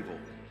there evil?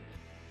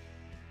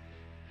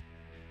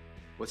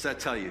 What's that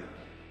tell you?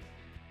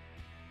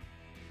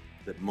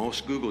 That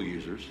most Google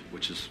users,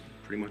 which is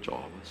pretty much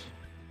all of us,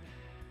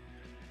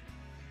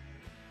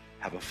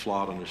 have a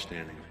flawed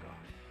understanding of God.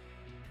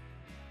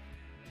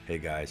 Hey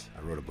guys,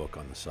 I wrote a book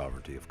on the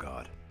sovereignty of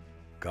God.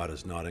 God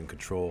is not in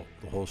control.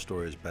 The whole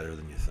story is better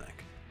than you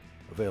think.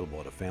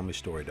 Available at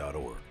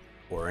afamilystory.org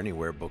or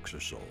anywhere books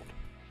are sold.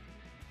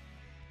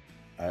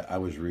 I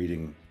was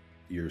reading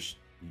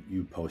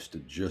you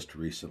posted just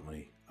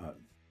recently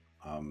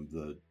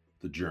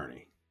the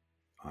journey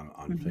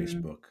on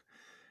Facebook,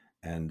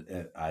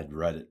 and I'd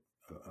read it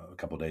a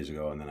couple of days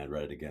ago, and then I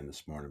read it again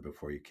this morning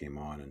before you came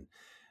on,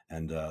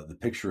 and the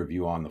picture of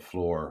you on the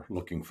floor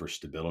looking for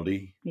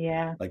stability.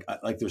 Yeah.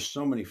 Like there's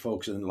so many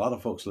folks, and a lot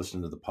of folks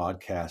listening to the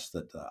podcast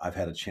that I've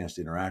had a chance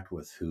to interact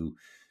with who,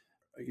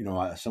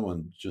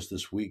 someone just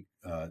this week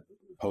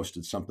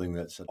posted something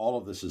that said, all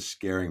of this is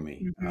scaring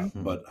me,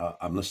 but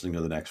I'm listening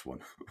to the next one.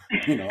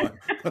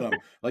 But I'm,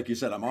 like you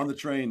said, I'm on the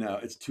train now.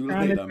 It's too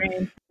late.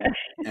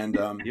 And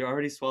you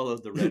already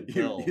swallowed the red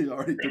pill. You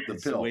already took the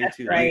pill. Way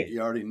too right. late.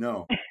 You already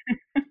know.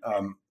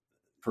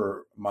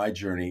 For my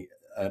journey,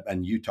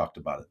 and you talked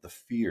about it, the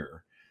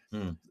fear.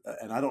 And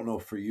I don't know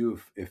for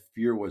you if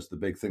fear was the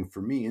big thing.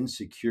 For me,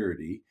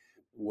 insecurity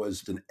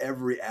was in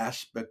every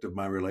aspect of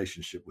my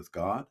relationship with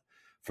God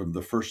from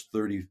the first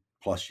 30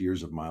 plus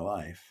years of my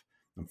life.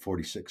 I'm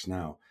 46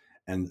 now.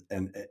 And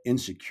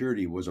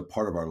insecurity was a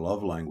part of our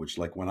love language.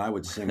 Like when I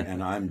would sing,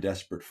 and I'm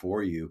desperate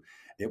for you,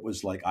 it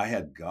was like I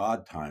had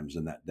God times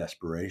in that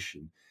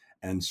desperation.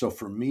 And so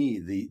for me,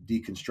 the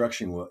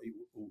deconstruction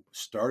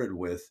started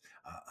with,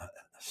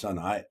 son,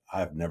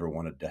 I've never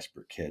wanted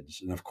desperate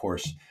kids. And of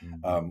course,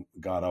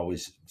 God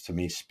always, to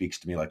me, speaks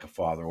to me like a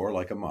father or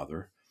like a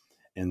mother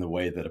in the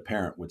way that a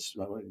parent would.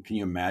 Can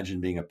you imagine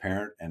being a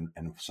parent and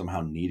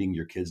somehow needing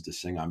your kids to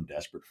sing, I'm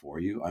desperate for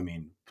you? I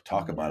mean,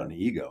 talk about an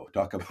ego.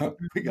 Talk about,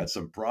 we got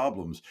some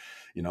problems.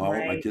 I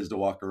want my kids to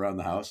walk around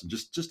the house and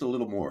just a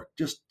little more,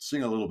 just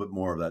sing a little bit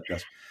more of that.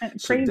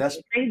 Praise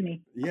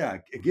me. Yeah.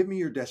 Give me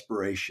your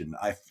desperation.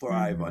 I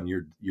thrive on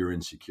your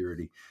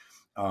insecurity.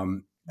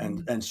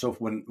 And so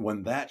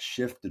when that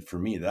shifted for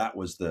me, that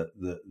was the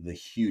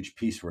huge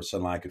piece where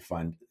suddenly I could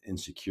find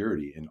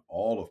insecurity in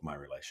all of my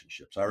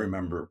relationships. I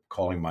remember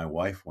calling my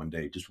wife one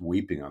day, just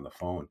weeping on the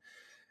phone,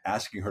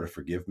 asking her to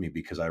forgive me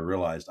because I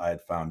realized I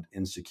had found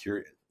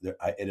insecurity.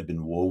 It had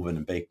been woven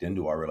and baked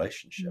into our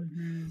relationship.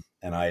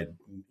 And I had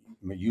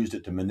used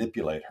it to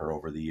manipulate her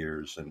over the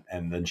years.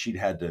 And then she'd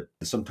had to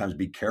sometimes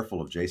be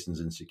careful of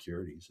Jason's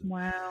insecurities.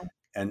 Wow.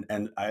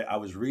 And I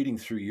was reading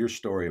through your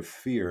story of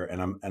fear,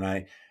 and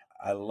I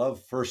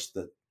love first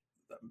that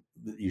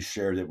you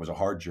shared it was a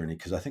hard journey,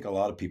 because I think a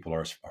lot of people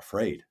are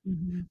afraid.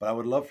 But I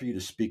would love for you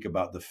to speak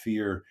about the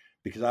fear,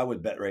 because I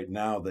would bet right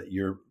now that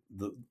you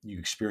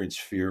experience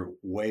fear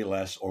way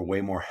less or way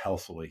more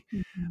healthily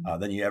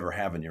than you ever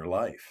have in your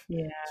life.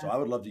 Yeah. So I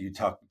would love you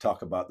to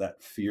talk about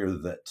that fear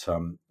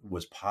that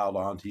was piled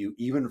onto you,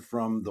 even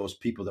from those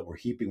people that were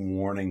heaping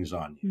warnings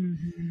on you.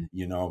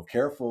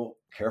 Careful.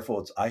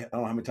 I don't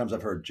know how many times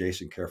I've heard,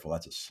 Jason, careful.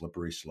 That's a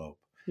slippery slope.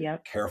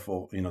 Yep.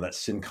 Careful, that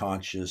sin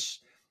conscious,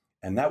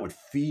 and that would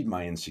feed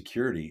my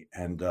insecurity.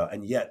 And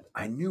yet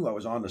I knew I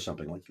was onto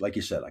something. Like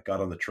you said, I got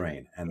on the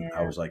train and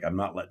I was like, I'm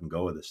not letting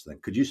go of this thing.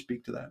 Could you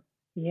speak to that?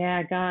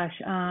 Yeah, gosh.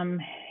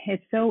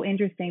 It's so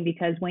interesting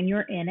because when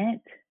you're in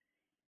it,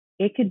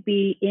 it could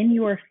be in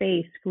your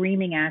face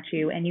screaming at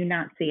you and you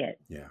not see it.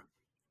 Yeah.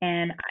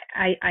 And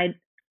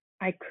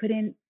I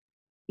couldn't,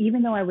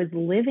 even though I was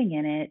living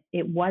in it,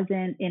 it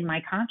wasn't in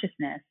my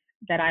consciousness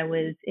that I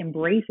was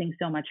embracing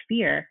so much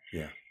fear.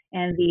 Yeah.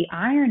 And the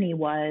irony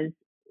was,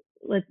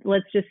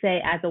 let's just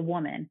say as a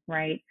woman,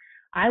 right?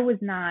 I was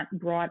not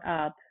brought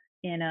up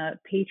in a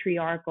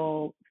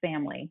patriarchal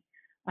family.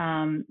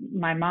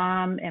 My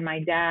mom and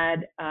my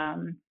dad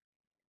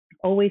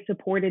always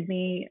supported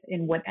me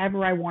in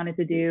whatever I wanted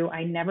to do.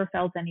 I never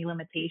felt any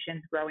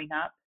limitations growing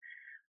up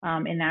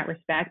in that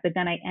respect. But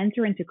then I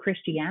enter into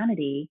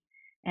Christianity,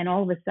 and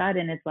all of a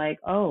sudden it's like,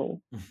 oh,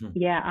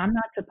 yeah, I'm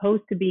not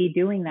supposed to be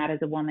doing that as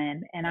a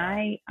woman. And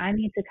I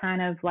need to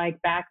kind of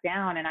like back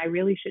down, and I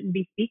really shouldn't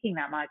be speaking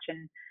that much.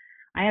 And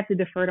I have to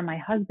defer to my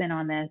husband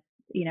on this.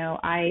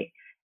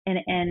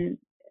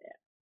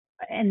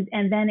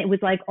 And then it was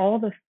like all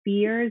the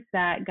fears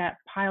that got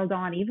piled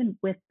on, even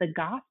with the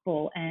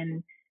gospel,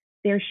 and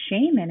there's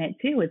shame in it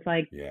too. It's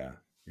like,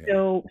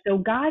 so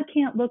God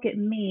can't look at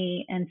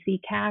me and see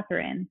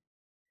Kathryn.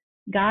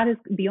 God is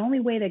the only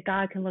way that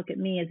God can look at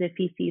me is if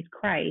he sees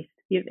Christ,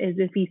 is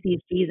if he sees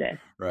Jesus.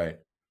 Right.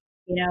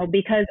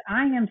 Because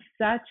I am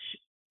such,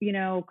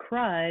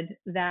 crud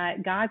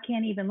that God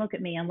can't even look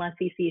at me unless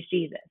he sees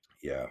Jesus.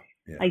 Yeah.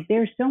 Like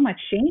there's so much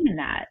shame in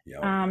that.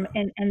 And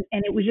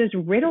it was just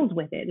riddled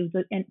with it.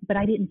 But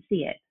I didn't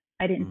see it.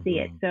 See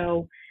it.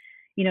 So,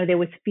 There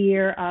was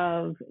fear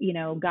of,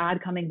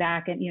 God coming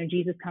back and,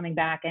 Jesus coming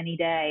back any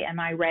day. Am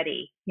I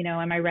ready?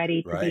 Am I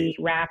ready to be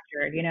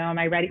raptured? Am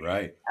I ready?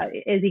 Right.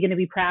 Is he going to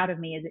be proud of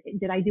me?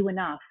 Did I do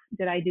enough?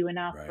 Did I do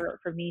enough Right.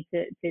 for me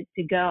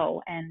to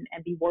go and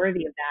be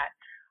worthy of that?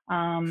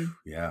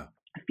 Yeah.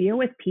 Fear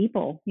with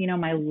people,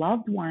 my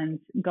loved ones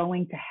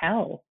going to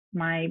hell,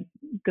 my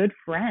good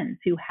friends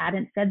who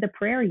hadn't said the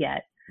prayer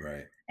yet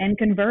Right. and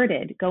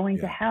converted, going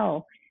to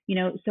hell.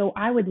 So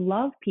I would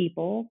love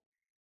people,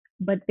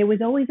 but there was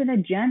always an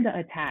agenda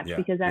attached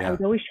because I was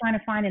always trying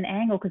to find an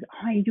angle because,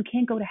 you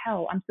can't go to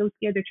hell. I'm so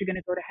scared that you're going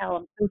to go to hell.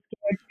 I'm so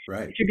scared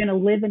that you're going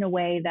to live in a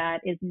way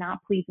that is not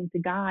pleasing to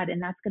God.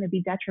 And that's going to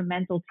be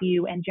detrimental to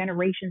you and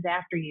generations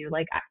after you.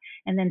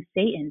 And then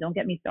Satan, don't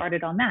get me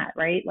started on that,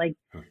 right? Like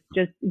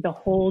just the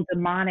whole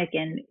demonic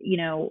and,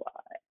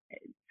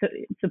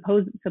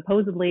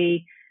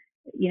 supposedly,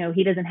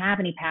 he doesn't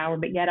have any power,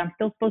 but yet I'm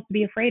still supposed to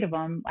be afraid of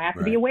him. I have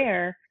to be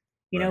aware,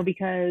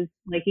 because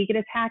like he could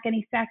attack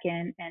any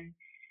second and,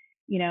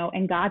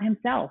 and God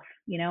himself,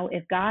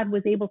 if God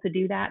was able to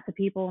do that to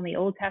people in the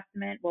Old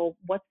Testament, well,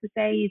 what's to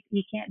say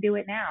he can't do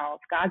it now?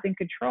 If God's in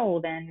control,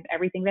 then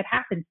everything that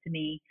happens to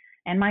me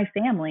and my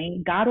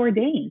family, God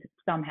ordained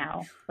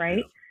somehow, right?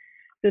 Yeah.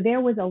 So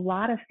there was a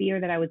lot of fear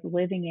that I was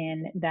living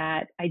in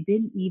that I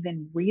didn't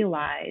even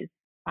realize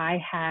I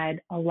had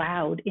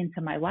allowed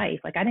into my life.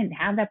 Like I didn't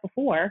have that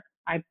before.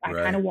 I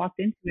kind of walked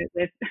into it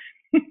with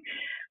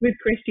with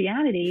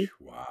Christianity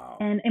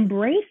and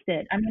embraced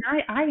it. I mean,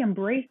 I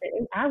embraced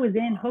it. I was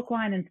in hook,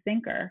 line, and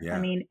sinker. I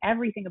mean,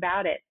 everything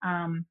about it.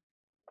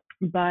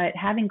 But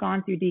having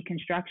gone through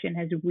deconstruction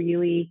has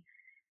really,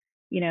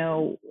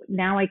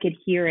 now I could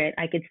hear it.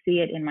 I could see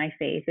it in my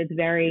face. It's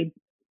very,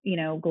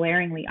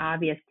 glaringly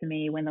obvious to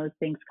me when those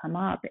things come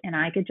up, and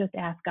I could just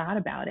ask God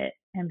about it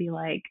and be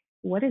like,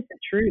 what is the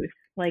truth?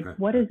 Like,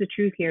 what is the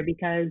truth here?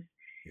 Because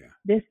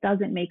this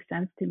doesn't make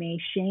sense to me.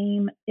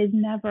 Shame is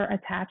never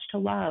attached to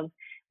love.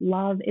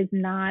 Love is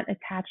not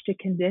attached to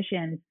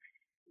conditions.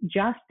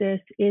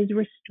 Justice is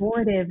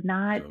restorative,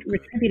 not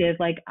retributive.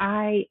 Like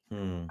I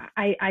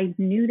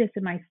knew this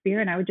in my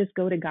spirit, and I would just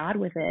go to God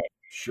with it.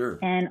 Sure.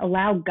 And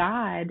allow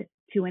God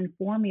to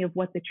inform me of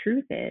what the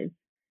truth is,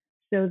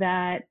 so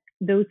that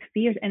those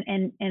fears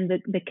and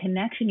the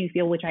connection you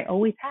feel, which I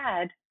always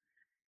had,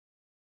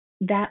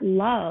 that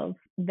love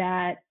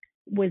that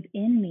was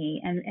in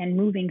me and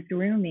moving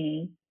through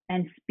me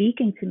and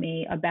speaking to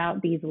me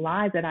about these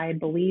lies that I had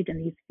believed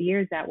and these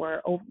fears that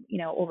were,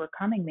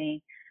 overcoming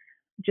me,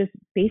 just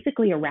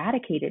basically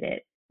eradicated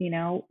it.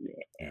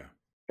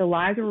 The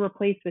lies were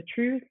replaced with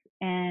truth,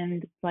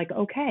 and like,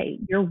 okay,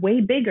 you're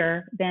way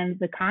bigger than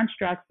the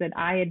constructs that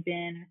I had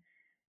been,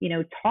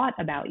 taught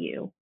about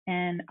you.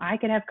 And I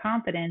could have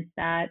confidence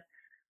that,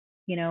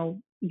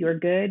 you're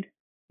good,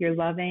 you're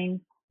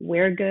loving,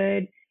 we're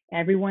good,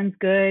 everyone's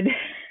good.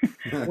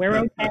 We're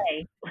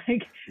okay.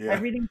 Like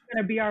everything's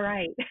going to be all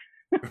right.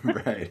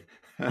 Right.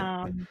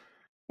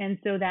 And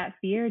so that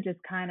fear just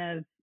kind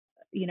of,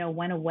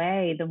 went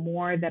away the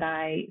more that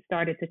I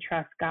started to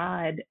trust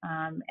God,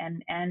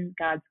 and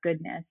God's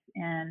goodness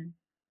and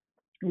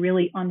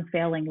really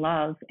unfailing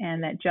love,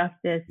 and that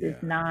justice is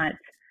not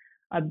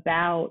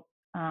about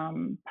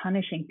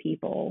punishing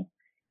people.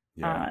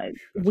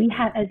 We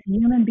have, as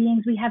human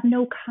beings, we have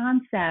no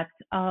concept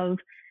of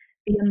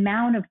the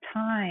amount of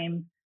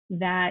time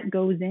that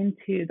goes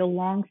into the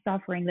long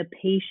suffering, the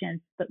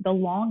patience, the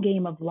long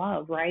game of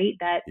love, right?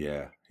 That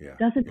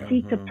doesn't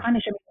seek to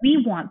punish. I mean,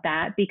 we want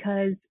that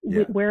because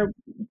we're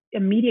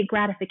immediate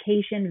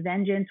gratification,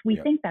 vengeance. We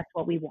think that's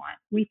what we want.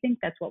 We think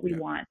that's what we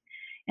want.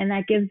 And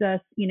that gives us,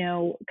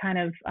 kind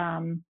of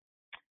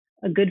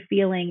a good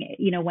feeling,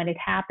 when it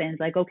happens,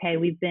 like, okay,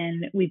 we've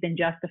been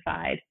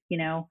justified,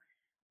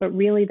 but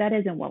really that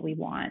isn't what we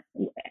want.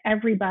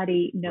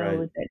 Everybody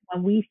knows that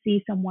when we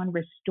see someone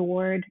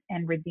restored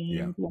and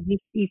redeemed, when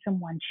we see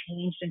someone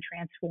changed and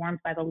transformed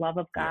by the love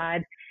of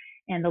God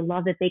and the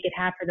love that they could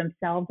have for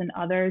themselves and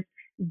others,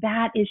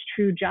 that is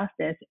true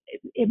justice.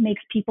 It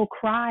makes people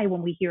cry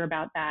when we hear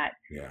about that.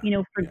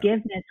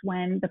 Forgiveness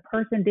when the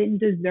person didn't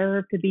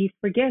deserve to be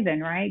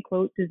forgiven, right?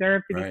 Quote,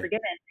 deserve to be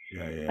forgiven.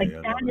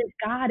 That is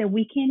God, and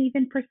we can't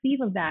even perceive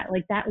of that.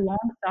 Like that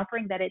long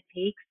suffering that it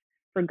takes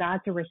for God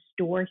to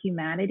restore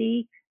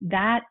humanity,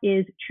 that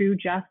is true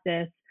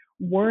justice,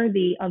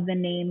 worthy of the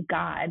name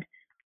God.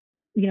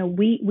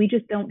 We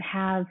just don't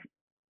have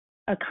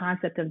a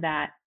concept of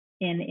that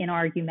in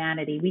our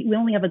humanity. We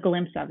only have a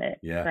glimpse of it,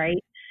 right?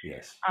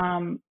 Yes.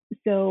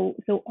 So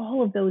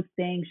all of those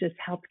things just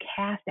helped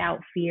cast out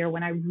fear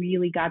when I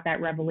really got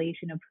that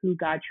revelation of who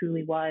God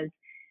truly was.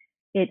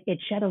 It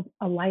shed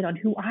a light on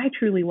who I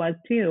truly was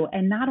too.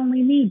 And not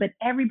only me, but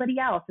everybody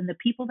else and the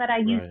people that I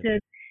used to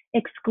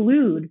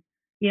exclude,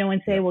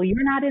 and say, well,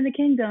 you're not in the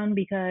kingdom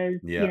because,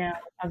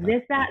 of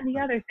this, that, and the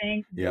other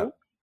thing.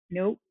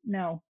 Nope.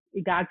 No.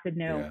 God said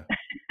no.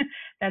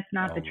 That's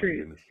not the truth.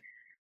 Goodness.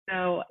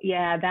 So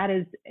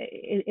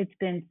it's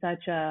been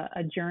such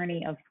a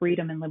journey of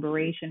freedom and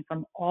liberation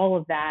from all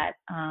of that,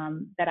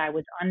 that I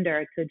was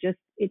under, to just,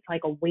 it's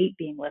like a weight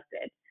being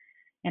lifted.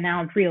 And now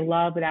I'm free to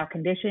love without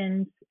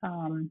conditions,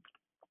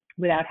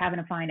 without having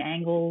to find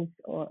angles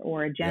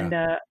or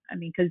agenda. I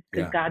mean, because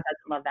God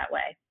doesn't love that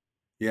way.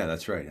 Yeah,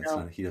 that's right.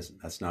 So,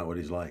 That's not what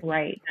he's like.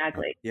 right,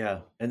 exactly. Yeah,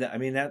 and I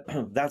mean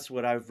that's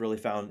what I've really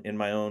found in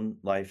my own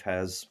life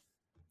has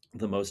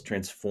the most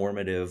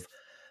transformative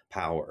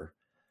power.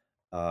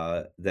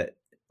 That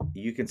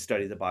you can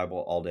study the Bible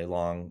all day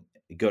long,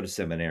 go to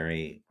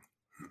seminary,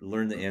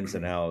 learn the ins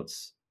and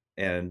outs,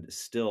 and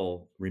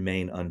still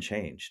remain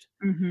unchanged.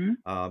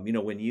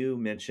 When you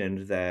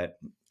mentioned that,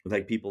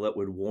 like, people that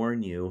would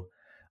warn you,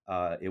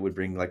 it would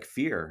bring like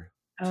fear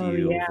to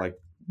you. Yeah. Like,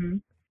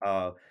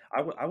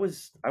 I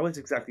was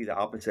exactly the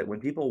opposite. When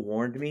people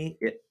warned me,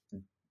 it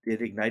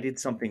ignited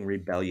something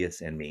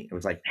rebellious in me. It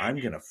was like, I'm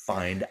gonna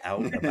find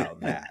out about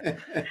that.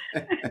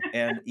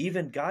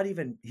 And God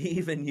even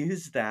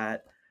used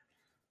that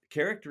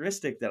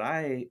characteristic that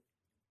I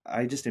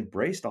just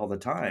embraced all the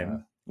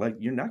time. Like,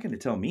 you're not going to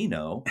tell me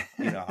no.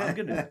 I'm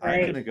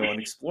gonna go and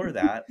explore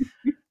that,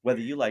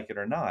 whether you like it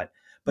or not.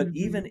 But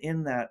even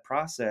in that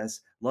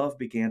process, love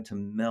began to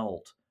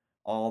melt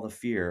all the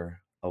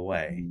fear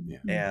away.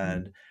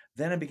 And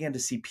then I began to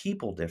see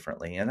people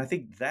differently. And I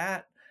think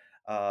that,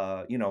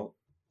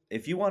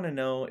 if you want to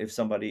know if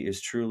somebody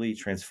is truly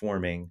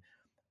transforming,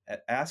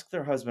 ask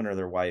their husband or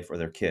their wife or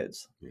their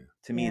kids.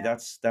 To me,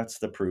 that's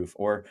the proof.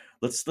 Or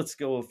let's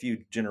go a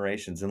few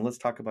generations and let's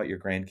talk about your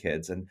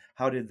grandkids and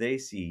how did they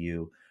see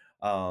you.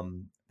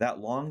 That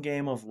long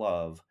game of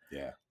love,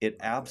 it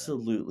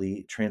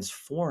absolutely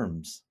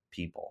transforms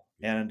people.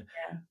 And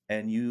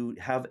you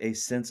have a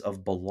sense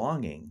of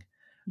belonging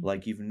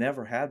like you've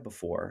never had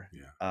before.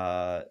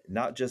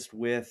 Not just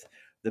with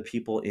the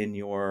people in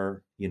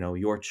your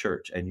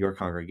church and your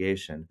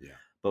congregation,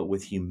 but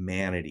with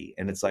humanity.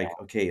 And it's like,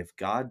 okay, if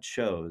God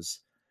chose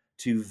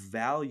to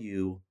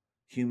value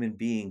human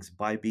beings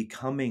by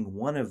becoming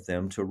one of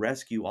them to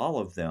rescue all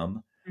of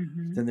them,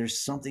 then there's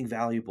something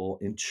valuable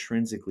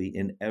intrinsically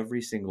in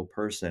every single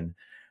person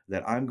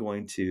that I'm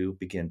going to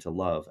begin to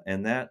love.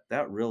 And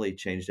that really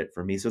changed it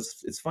for me. So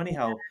it's funny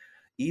how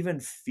even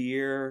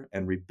fear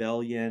and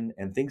rebellion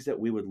and things that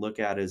we would look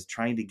at as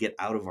trying to get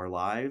out of our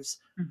lives,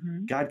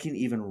 God can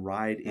even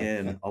ride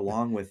in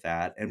along with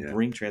that and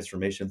bring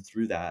transformation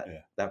through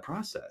that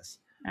process.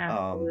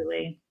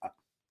 Absolutely.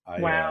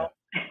 Wow.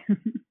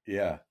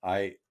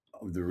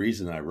 The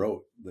reason I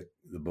wrote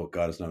the book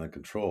God Is Not in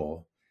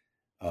Control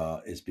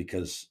is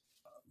because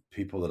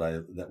people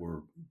that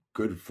were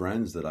good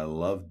friends that I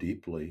loved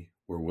deeply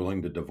were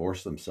willing to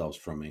divorce themselves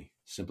from me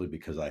simply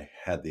because I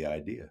had the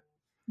idea.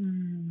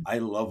 I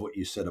love what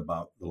you said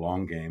about the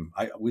long game.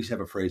 We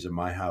have a phrase in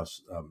my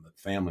house, that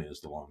family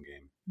is the long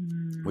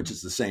game, which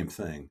is the same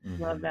thing.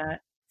 Love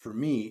that. For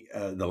me,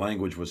 the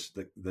language was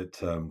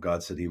that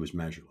God said he was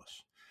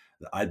measureless.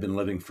 That I'd been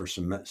living for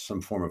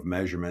some form of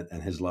measurement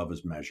and his love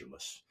is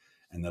measureless.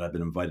 And that I've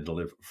been invited to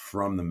live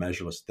from the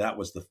measureless. That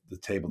was the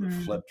table that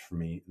flipped for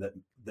me,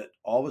 that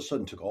all of a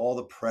sudden took all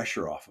the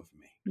pressure off of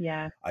me.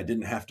 Yeah. I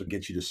didn't have to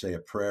get you to say a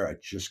prayer. I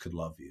just could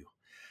love you.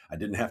 I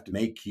didn't have to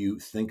make you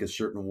think a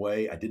certain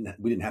way.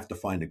 We didn't have to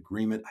find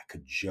agreement. I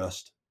could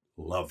just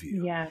love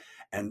you. Yeah.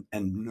 And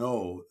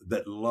know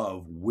that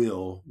love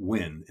will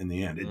win in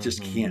the end. It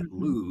just can't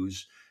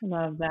lose.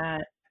 Love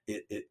that.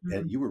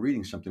 And you were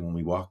reading something when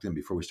we walked in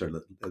before we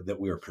started that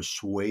we are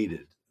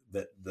persuaded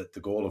that the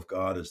goal of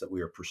God is that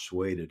we are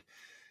persuaded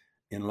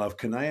in love.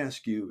 Can I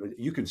ask you,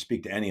 you can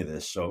speak to any of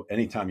this. So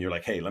anytime you're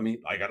like, hey,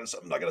 I got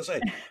something I got to say,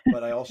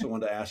 but I also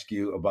want to ask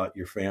you about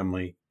your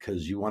family,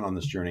 because you went on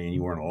this journey and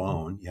you weren't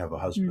alone. You have a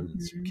husband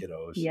and some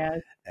kiddos.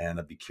 Yes. And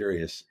I'd be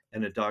curious.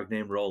 And a dog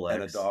named Rolex.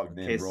 And a dog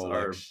named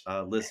Rolex.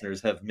 Our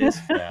listeners have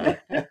missed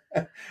that.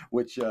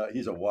 Which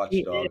he's a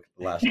watchdog,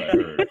 last I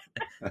heard.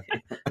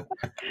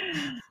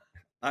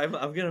 I'm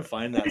going to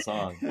find that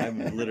song.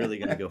 I'm literally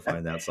going to go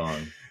find that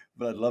song.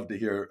 But I'd love to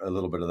hear a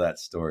little bit of that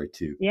story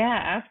too. Yeah,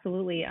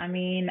 absolutely. I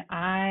mean,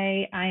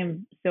 I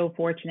am so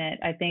fortunate.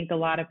 I think a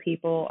lot of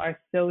people are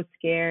so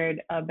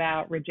scared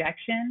about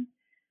rejection,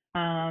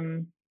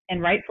 and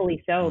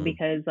rightfully so,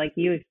 because like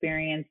you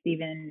experienced,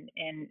 even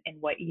in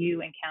what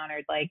you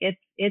encountered, like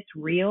it's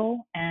real.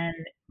 And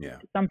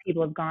some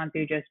people have gone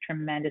through just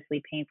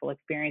tremendously painful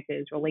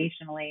experiences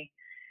relationally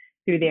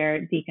through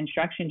their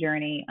deconstruction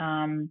journey.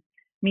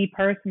 Me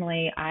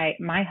personally,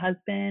 my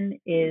husband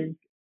is,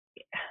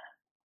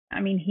 I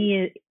mean,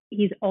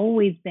 he's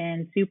always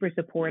been super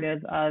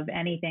supportive of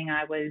anything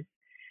I was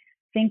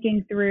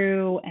thinking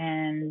through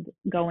and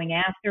going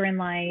after in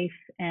life.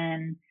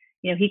 And,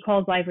 he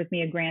calls life with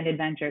me a grand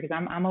adventure, because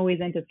I'm always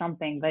into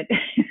something. But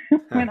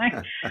when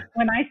I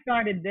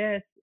started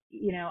this,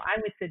 I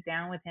would sit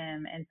down with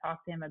him and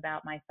talk to him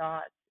about my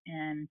thoughts,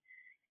 and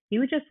he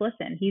would just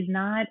listen. He's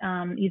not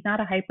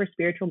a hyper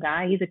spiritual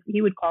guy.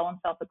 He would call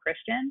himself a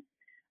Christian.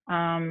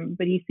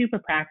 But he's super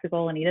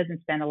practical, and he doesn't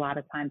spend a lot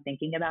of time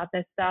thinking about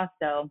this stuff.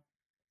 So,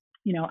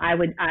 I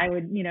would,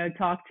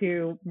 talk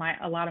to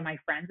a lot of my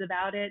friends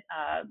about it,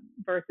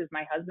 versus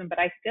my husband, but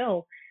I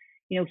still,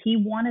 he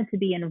wanted to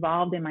be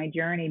involved in my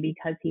journey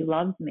because he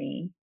loves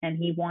me, and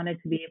he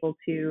wanted to be able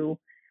to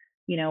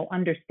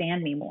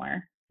understand me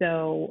more.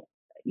 So,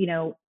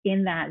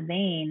 in that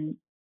vein,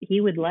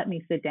 he would let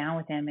me sit down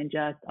with him and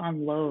just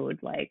unload,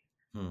 like,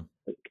 Hmm.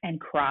 and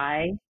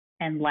cry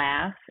and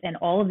laugh and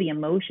all of the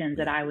emotions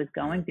that I was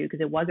going through, because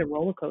it was a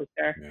roller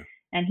coaster. Yeah.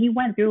 And he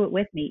went through it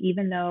with me,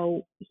 even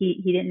though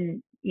he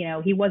didn't,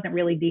 he wasn't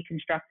really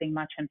deconstructing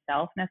much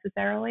himself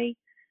necessarily.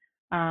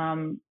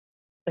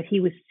 But he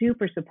was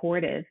super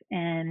supportive.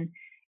 And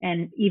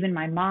even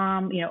my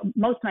mom,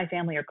 most of my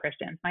family are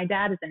Christians. My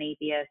dad is an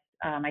atheist.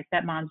 My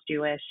stepmom's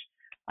Jewish.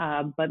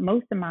 But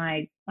most of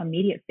my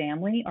immediate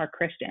family are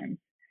Christians.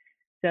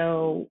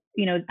 So,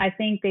 I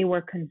think they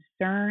were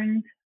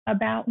concerned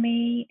about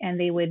me, and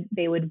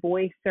they would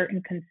voice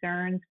certain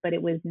concerns, but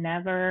it was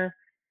never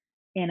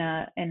in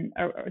a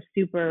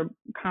super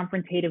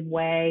confrontative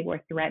way or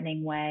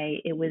threatening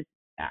way. It was,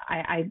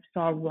 I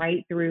saw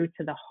right through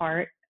to the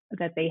heart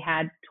that they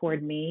had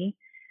toward me.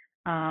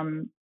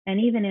 And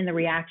even in the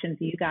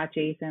reactions you got,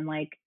 Jason,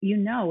 like,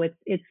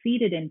 it's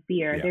seated in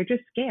fear. Yeah. They're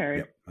just scared.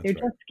 Yep, that's They're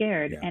right. just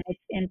scared. Yeah.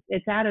 And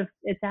it's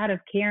out of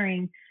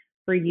caring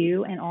for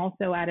you, and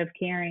also out of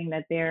caring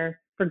that they're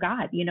for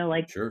God,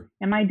 like, Sure.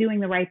 am I doing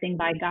the right thing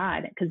by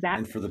God? Because that's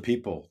And for the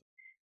people.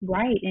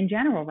 right, in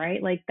general,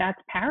 right? Like,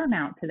 that's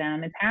paramount to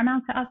them and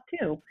paramount to us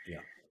too. Yeah.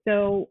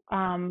 So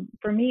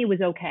for me, it was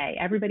okay.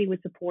 Everybody was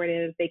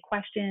supportive. They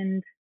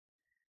questioned,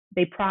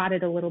 they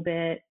prodded a little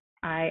bit.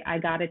 I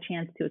got a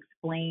chance to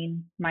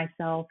explain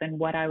myself and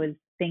what I was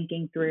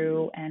thinking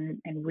through and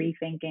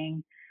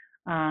rethinking.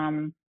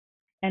 And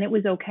it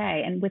was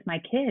okay. And with my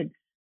kids,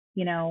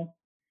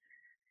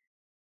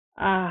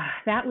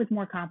 that was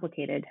more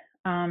complicated.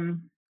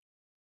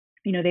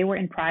 They were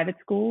in private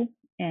school,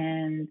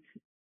 and,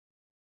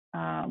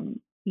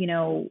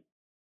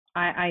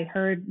 I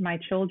heard my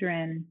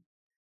children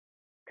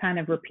kind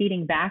of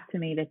repeating back to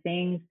me the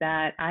things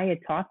that I had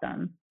taught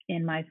them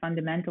in my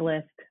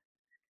fundamentalist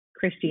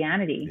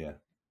Christianity. Yeah.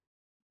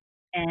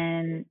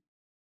 And,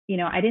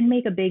 I didn't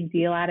make a big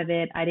deal out of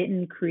it. I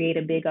didn't create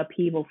a big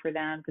upheaval for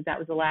them, because that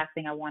was the last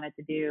thing I wanted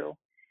to do.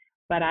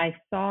 But I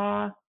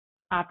saw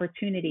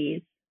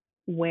opportunities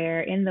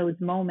where in those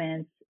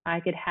moments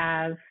I could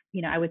have,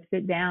 I would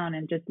sit down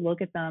and just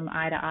look at them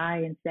eye to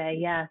eye and say,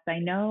 yes, I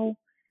know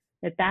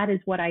that is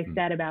what I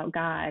said about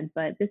God,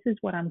 but this is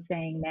what I'm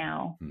saying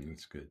now.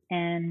 That's good.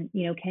 And,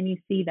 can you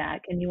see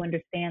that? Can you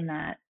understand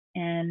that?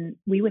 And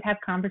we would have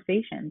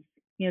conversations,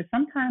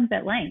 sometimes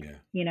at length.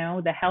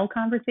 The hell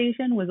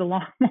conversation was a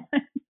long one.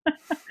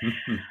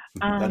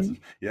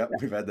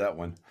 We've had that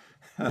one.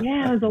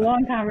 Yeah, it was a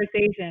long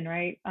conversation,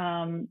 right?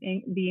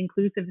 The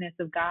inclusiveness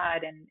of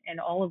God and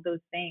all of those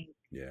things.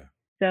 Yeah.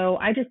 So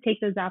I just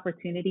take those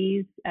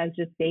opportunities as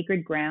just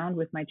sacred ground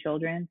with my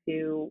children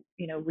to,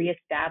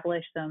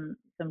 reestablish some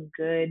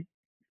good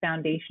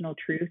foundational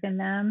truth in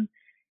them.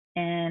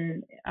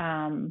 And,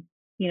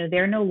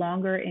 they're no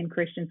longer in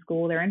Christian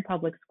school, they're in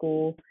public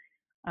school.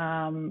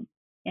 And,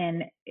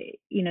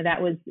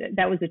 that was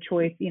a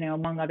choice,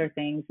 among other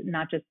things,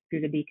 not just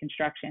through the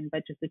deconstruction,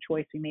 but just a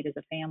choice we made as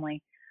a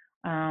family.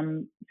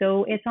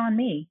 So it's on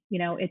me,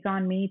 it's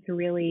on me to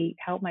really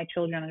help my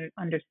children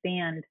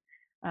understand,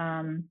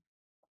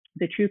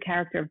 the true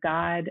character of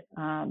God,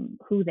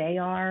 who they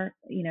are,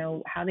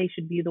 how they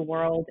should view the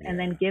world, and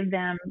then give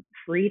them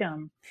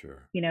freedom.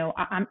 Sure.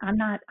 I'm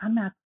not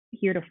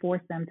here to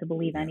force them to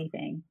believe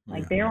anything.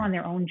 Like, they're on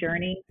their own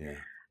journey. Yeah.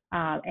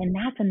 And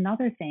that's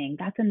another thing.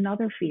 That's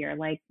another fear.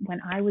 Like,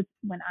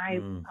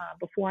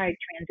 before I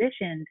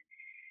transitioned,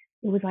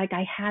 it was like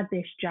I had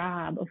this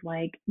job of,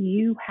 like,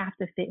 you have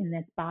to fit in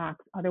this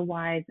box,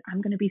 otherwise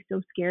I'm going to be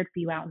so scared for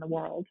you out in the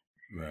world.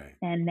 Right.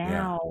 And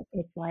now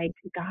it's like,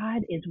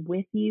 God is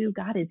with you.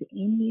 God is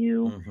in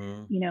you.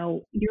 Mm-hmm.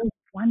 You're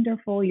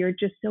wonderful. You're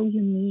just so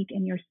unique,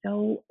 and you're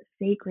so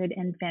sacred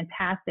and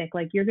fantastic.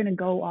 Like, you're going to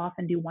go off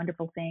and do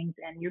wonderful things,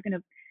 and you're going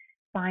to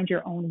find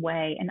your own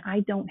way. And I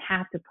don't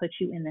have to put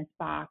you in this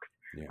box.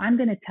 Yeah. I'm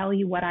going to tell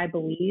you what I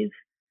believe,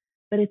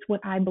 but it's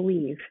what I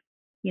believe,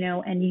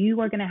 and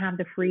you are going to have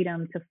the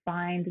freedom to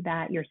find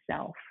that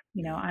yourself.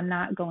 I'm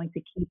not going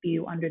to keep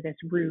you under this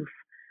roof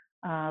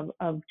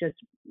of just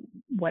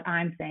what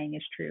I'm saying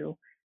is true.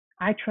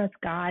 I trust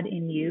God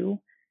in you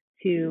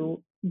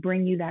to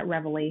bring you that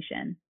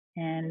revelation.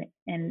 And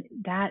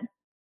that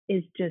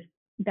is just,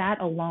 that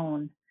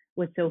alone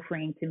was so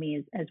freeing to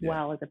me as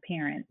well as a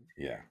parent.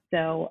 Yeah.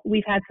 So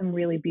we've had some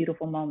really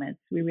beautiful moments.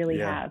 We really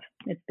have.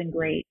 It's been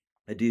great.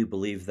 I do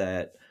believe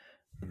that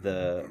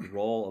the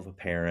role of a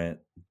parent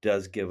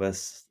does give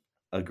us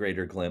a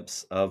greater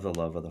glimpse of the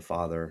love of the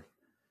Father,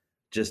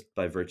 just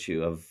by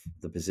virtue of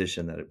the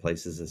position that it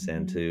places us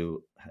in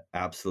to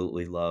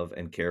absolutely love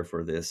and care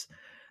for this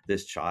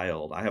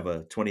child. I have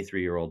a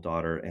 23-year-old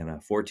daughter and a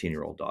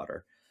 14-year-old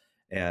daughter.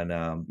 And,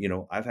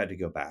 I've had to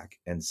go back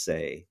and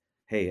say,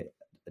 hey,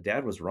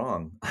 Dad was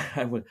wrong.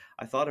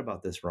 I thought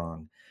about this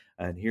wrong.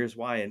 And here's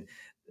why. And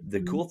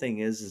the cool thing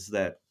is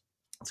that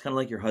it's kind of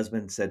like your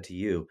husband said to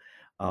you,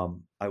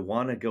 I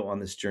want to go on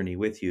this journey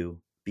with you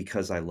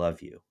because I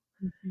love you.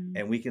 Mm-hmm.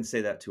 And we can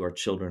say that to our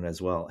children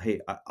as well. Hey,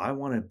 I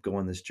want to go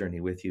on this journey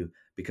with you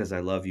because I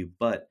love you,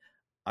 but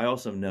I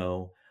also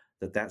know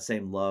that that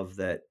same love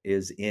that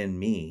is in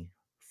me,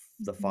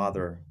 the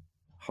Father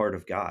heart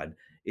of God,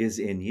 is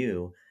in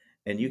you,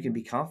 and you can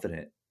be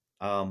confident.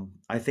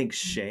 I think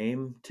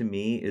shame to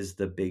me is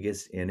the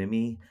biggest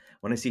enemy.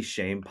 When I see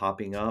shame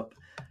popping up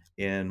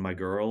in my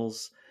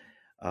girls,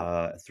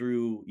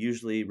 through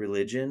usually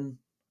religion,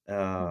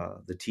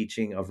 the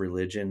teaching of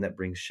religion that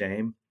brings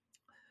shame,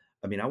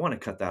 I mean, I want to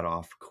cut that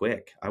off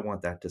quick. I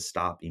want that to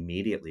stop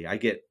immediately.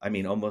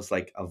 Almost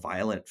like a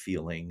violent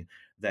feeling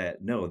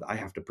that no, I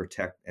have to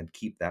protect and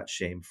keep that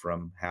shame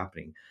from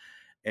happening.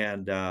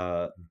 And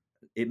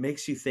it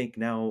makes you think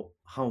now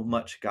how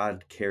much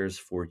God cares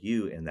for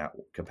you in that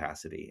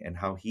capacity, and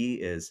how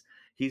he's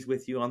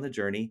with you on the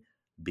journey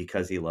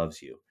because he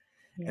loves you.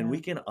 And we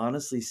can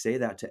honestly say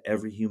that to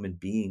every human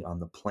being on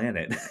the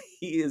planet.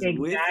 He is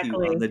with you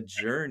on the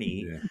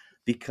journey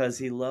because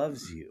he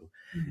loves you.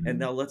 And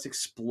now let's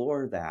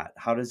explore that.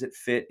 How does it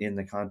fit in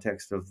the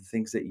context of the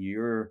things that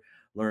you're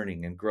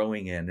learning and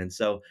growing in? And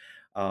so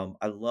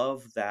I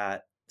love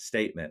that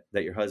statement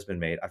that your husband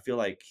made. I feel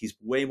like he's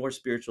way more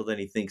spiritual than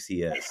he thinks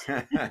he is.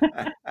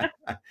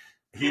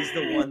 He's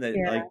the one that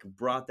like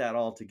brought that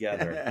all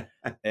together.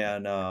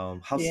 And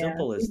how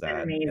simple is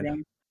that?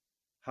 And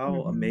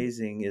how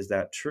amazing is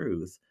that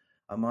truth?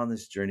 I'm on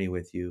this journey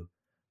with you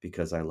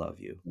because I love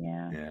you.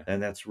 Yeah.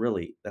 And that's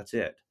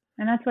it.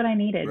 And that's what I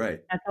needed.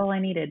 Right. That's all I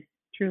needed,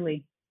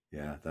 truly.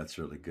 Yeah, that's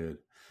really good.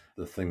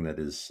 The thing that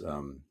is,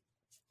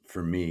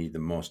 for me, the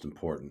most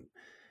important,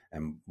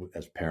 and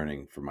as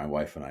parenting for my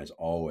wife and I, has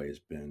always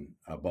been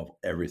above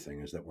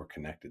everything, is that we're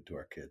connected to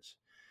our kids,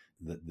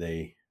 that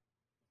they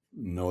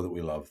know that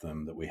we love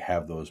them, that we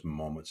have those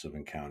moments of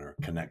encounter,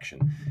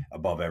 connection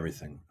above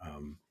everything.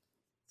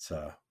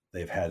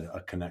 They've had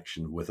a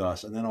connection with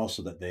us, and then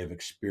also that they've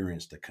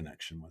experienced a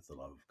connection with the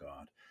love of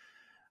God.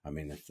 I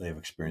mean, if they've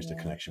experienced a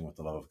connection with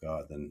the love of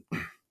God, then,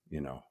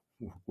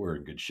 we're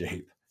in good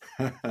shape.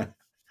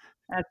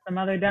 That's the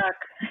mother duck.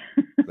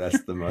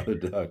 That's the mother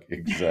duck.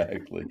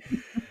 Exactly.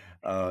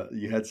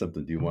 You had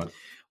something. Do you want?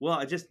 Well,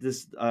 I just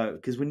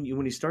because when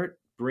you start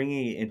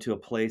bringing it into a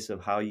place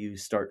of how you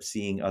start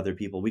seeing other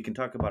people, we can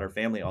talk about our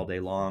family all day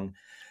long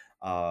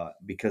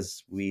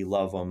because we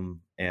love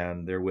them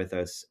and they're with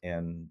us.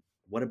 And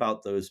what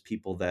about those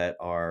people that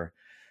are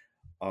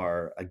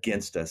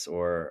against us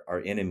or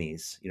our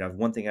enemies?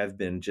 One thing I've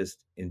been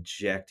just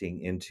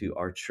injecting into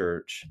our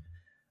church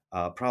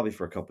probably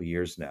for a couple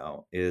years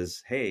now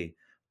is, hey,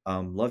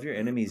 love your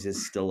enemies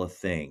is still a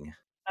thing.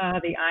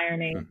 The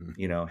irony.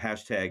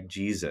 Hashtag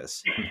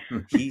Jesus.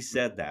 He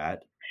said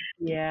that.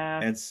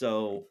 Yeah. And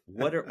so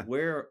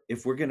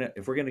if we're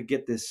gonna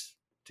get this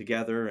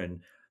together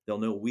and they'll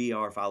know we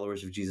are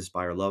followers of Jesus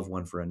by our love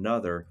one for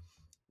another,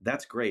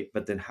 that's great.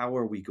 But then how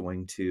are we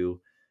going to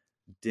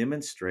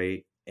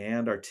demonstrate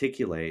and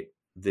articulate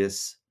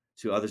this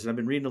to others? And I've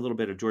been reading a little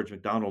bit of George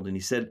MacDonald, and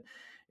he said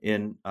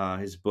in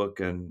his book,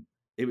 and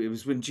it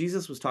was when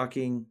Jesus was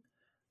talking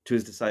to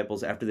his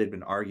disciples after they'd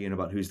been arguing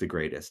about who's the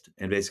greatest,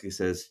 and basically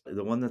says,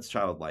 the one that's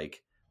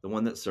childlike, the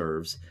one that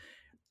serves.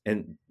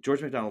 And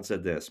George MacDonald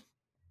said this,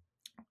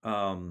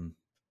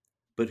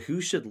 but who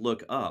should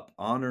look up,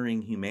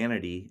 honoring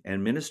humanity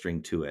and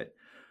ministering to it,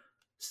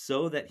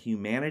 so that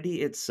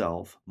humanity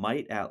itself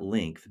might at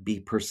length be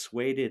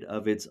persuaded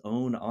of its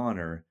own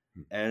honor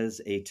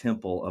as a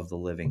temple of the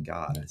living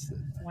God.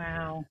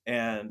 Wow.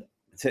 And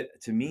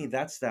to me,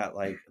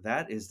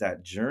 that is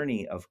that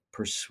journey of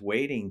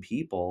persuading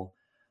people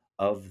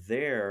of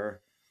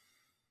their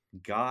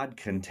God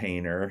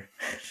container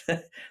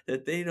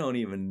that they don't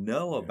even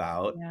know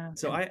about. Yeah.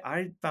 So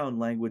I found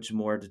language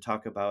more to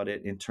talk about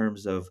it in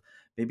terms of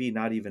maybe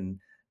not even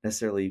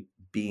necessarily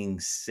being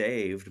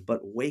saved,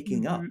 but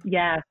waking up.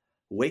 Yeah.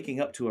 Waking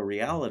up to a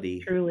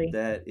reality Truly.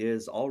 that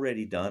is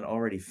already done,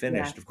 already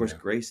finished. Of course,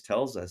 grace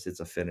tells us it's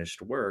a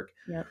finished work.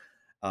 Yep.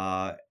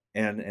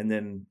 And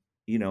then,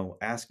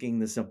 asking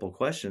the simple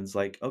questions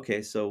like,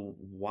 okay, so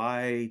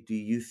why do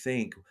you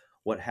think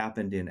what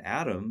happened in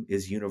Adam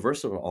is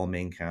universal to all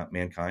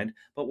mankind,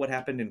 but what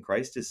happened in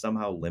Christ is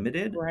somehow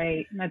limited?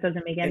 Right. That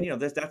doesn't make any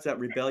sense. And, that's that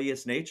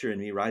rebellious nature in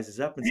me rises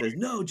up and says,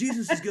 no,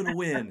 Jesus is going to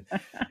win.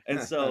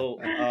 And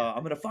so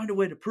I'm going to find a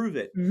way to prove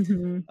it.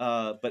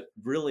 But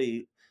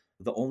really,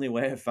 the only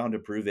way I've found to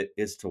prove it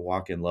is to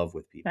walk in love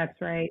with people. That's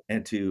right.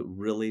 And to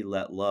really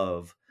let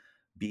love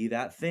be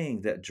that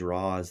thing that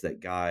draws,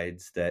 that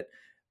guides, that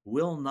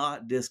will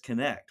not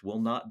disconnect, will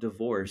not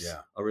divorce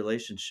a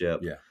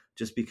relationship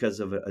just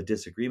because of a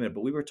disagreement.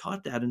 But we were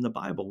taught that in the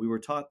Bible. We were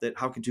taught that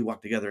how can two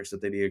walk together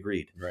except they be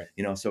agreed? Right.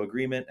 So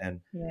agreement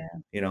and,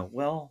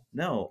 well,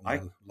 no,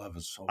 love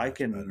is so I much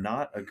can better.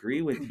 not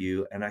agree with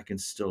you and I can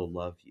still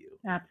love you.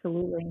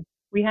 Absolutely.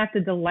 We have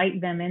to delight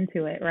them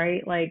into it,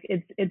 right? Like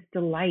it's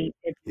delight,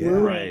 it's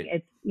wooing, right.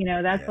 It's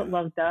that's what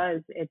love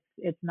does.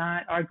 It's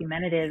not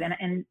argumentative,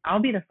 and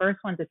I'll be the first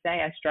one to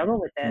say I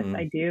struggle with this.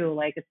 I do,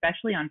 like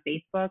especially on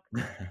Facebook.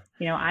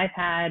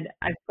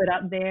 I've put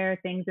up there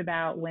things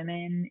about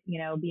women,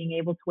 being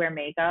able to wear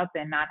makeup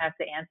and not have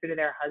to answer to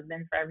their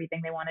husband for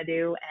everything they want to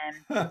do,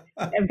 and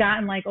I've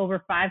gotten like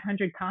over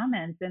 500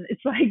 comments, and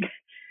it's like.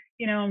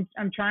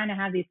 I'm trying to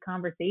have these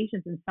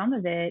conversations, and some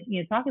of it,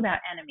 talk about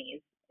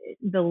enemies.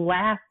 The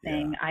last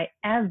thing I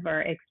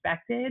ever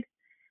expected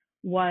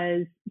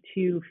was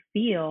to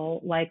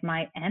feel like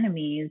my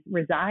enemies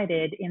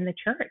resided in the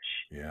church.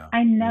 Yeah.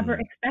 I never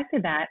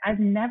expected that. I've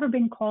never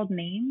been called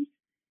names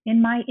in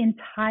my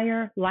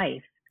entire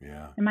life.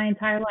 Yeah. In my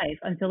entire life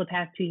until the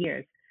past 2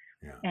 years.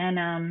 Yeah.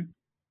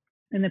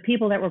 And the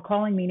people that were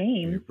calling me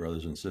names, your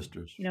brothers and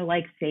sisters,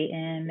 like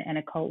Satan and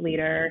a cult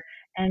leader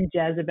and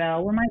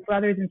Jezebel, were my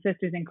brothers and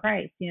sisters in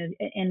Christ.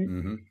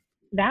 And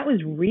that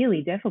was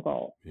really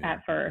difficult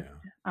at first.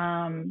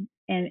 And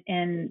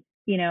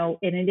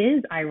it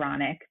is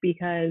ironic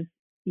because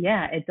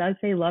it does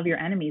say love your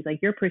enemies. Like,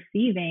 you're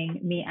perceiving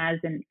me as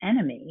an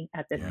enemy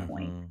at this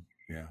point.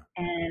 Yeah.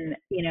 And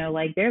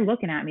they're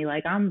looking at me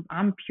like I'm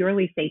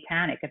purely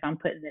satanic if I'm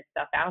putting this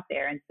stuff out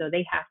there, and so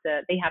they have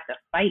to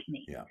fight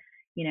me.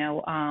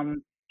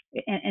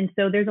 And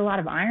so there's a lot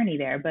of irony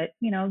there, but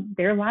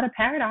there are a lot of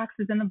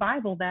paradoxes in the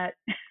Bible that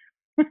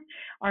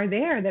are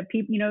there that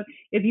people,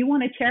 if you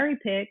want to cherry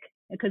pick,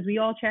 because we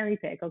all cherry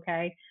pick,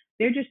 okay,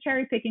 they're just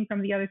cherry picking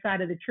from the other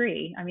side of the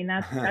tree. I mean,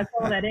 that's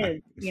all that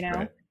is,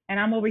 Right. And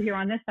I'm over here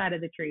on this side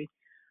of the tree.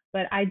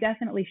 But I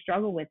definitely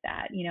struggle with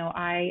that.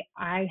 I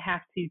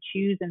have to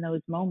choose in those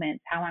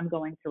moments how I'm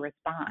going to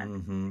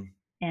respond.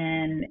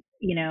 And,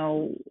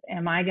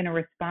 am I going to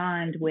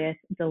respond with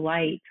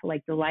delight,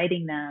 like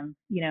delighting them,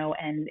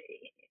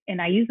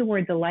 and I use the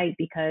word delight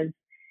because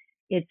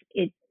it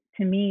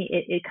to me,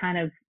 it kind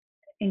of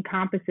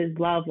encompasses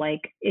love.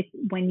 Like,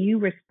 when you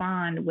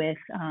respond with,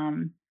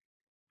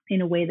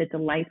 in a way that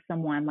delights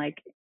someone, like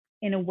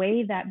in a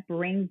way that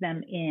brings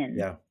them in,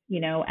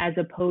 as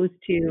opposed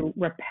to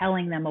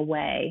repelling them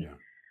away.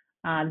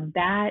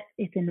 That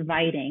it's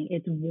inviting,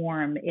 it's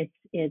warm,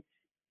 it's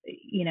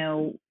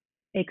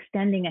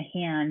extending a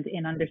hand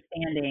in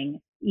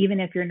understanding, even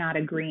if you're not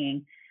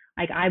agreeing.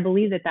 Like, I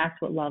believe that that's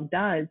what love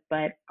does,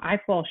 but I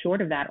fall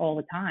short of that all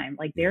the time.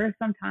 Like, there are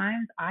some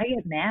times I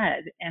get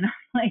mad and I'm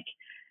like,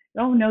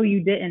 oh no,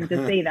 you didn't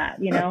just say that,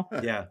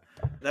 Yeah.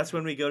 That's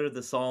when we go to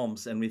the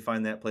Psalms and we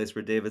find that place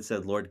where David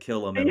said, Lord,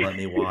 kill him and let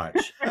me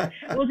watch.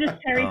 We'll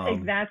just cherry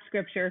pick that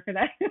scripture for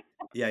that.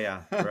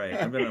 Yeah,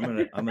 right. I'm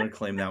gonna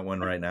claim that one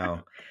right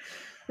now.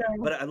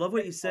 But I love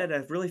what you said. I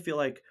really feel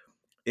like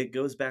it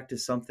goes back to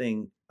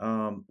something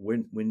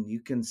when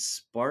you can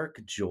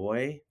spark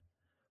joy,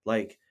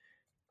 like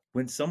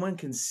when someone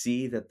can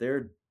see that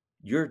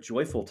you're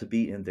joyful to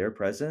be in their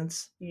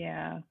presence.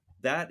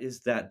 That is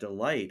that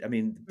delight. I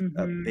mean,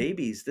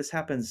 babies, this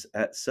happens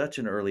at such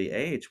an early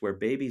age where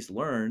babies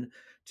learn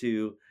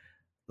to,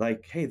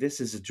 like, hey,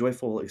 this is a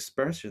joyful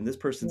expression. This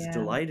person's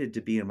delighted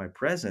to be in my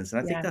presence.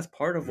 And I think that's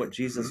part of what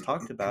Jesus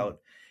talked about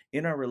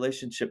in our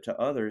relationship to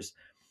others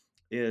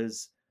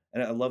is,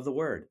 and I love the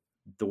word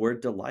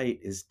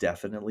delight is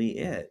definitely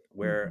it.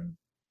 Where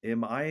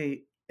am I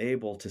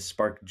able to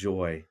spark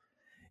joy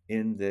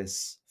in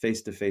this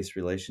face-to-face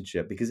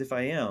relationship? Because if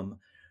I am,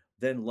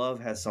 then love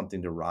has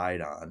something to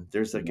ride on.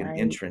 There's like an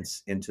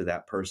entrance into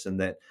that person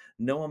that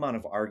no amount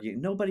of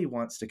arguing, nobody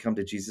wants to come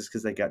to Jesus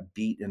because they got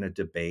beat in a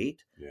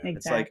debate. Exactly.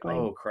 It's like,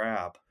 oh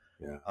crap.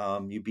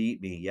 You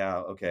beat me. Yeah.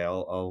 Okay.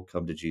 I'll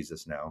come to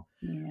Jesus now.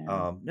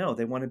 No,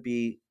 they want to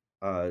be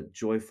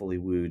joyfully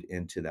wooed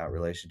into that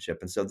relationship.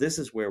 And so this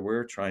is where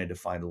we're trying to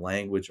find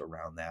language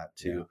around that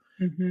too.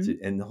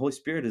 And the Holy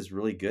Spirit is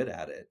really good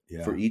at it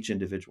for each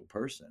individual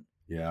person.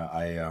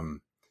 I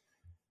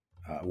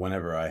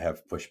whenever I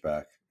have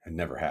pushback, it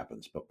never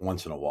happens, but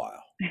once in a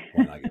while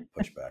when I get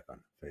pushback on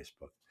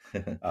Facebook,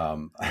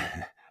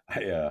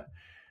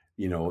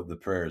 the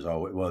prayer is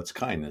always, well, it's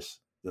kindness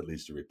that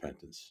leads to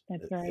repentance.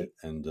 That's right.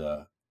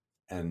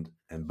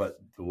 But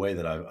the way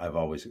that I've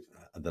always,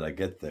 that I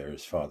get there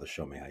is, Father,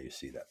 show me how you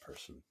see that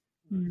person.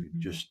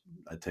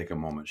 I take a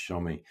moment, show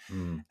me.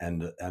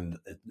 And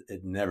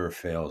it never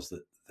fails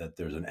that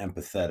there's an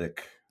empathetic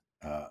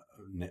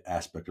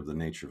aspect of the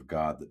nature of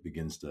God that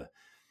begins to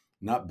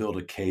not build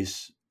a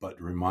case, but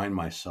remind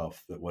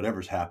myself that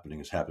whatever's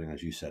happening is happening,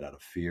 as you said, out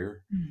of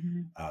fear,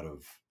 out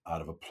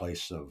of a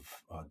place of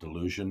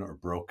delusion or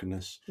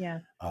brokenness.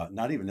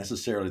 Not even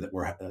necessarily that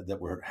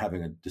we're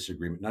having a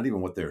disagreement, not even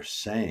what they're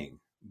saying,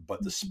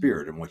 but the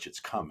spirit in which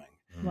it's coming.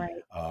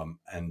 Right.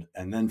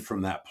 And then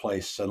from that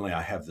place, suddenly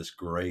I have this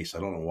grace. I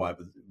don't know why,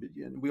 but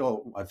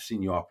I've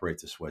seen you operate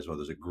this way as well.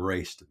 There's a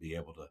grace to be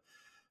able to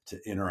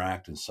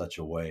interact in such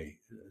a way,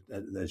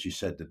 as you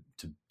said,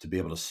 to be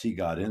able to see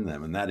God in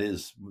them. And that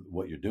is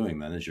what you're doing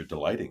then, is you're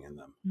delighting in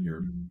them.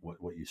 You're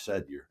what you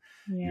said,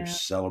 you're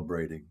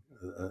celebrating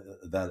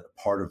that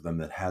part of them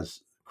that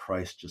has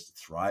Christ just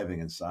thriving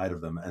inside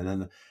of them.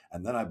 And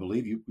then I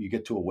believe you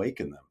get to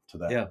awaken them to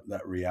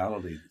that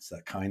reality. It's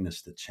that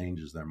kindness that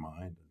changes their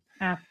mind.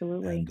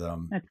 Absolutely.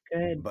 That's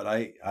good. But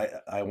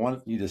I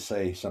want you to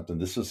say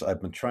something.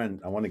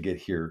 I want to get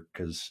here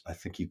because I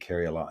think you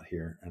carry a lot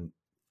here. And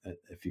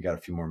if you got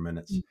a few more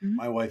minutes,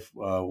 my wife,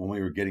 when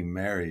we were getting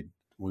married,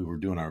 we were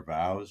doing our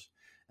vows,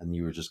 and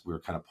we were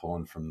kind of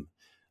pulling from,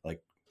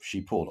 like, she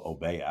pulled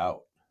obey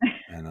out.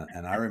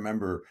 And I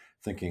remember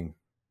thinking,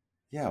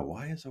 yeah,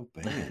 why is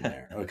obey in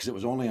there? Because it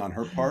was only on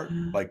her part.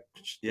 Like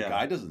the Yeah.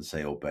 guy doesn't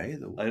say obey.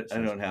 I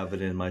don't have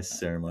it in my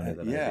ceremony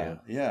that I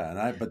do.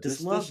 Yeah. But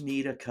Does love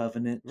need a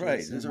covenant? Right.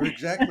 Jason?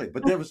 Exactly.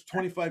 But that was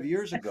 25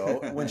 years ago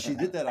when she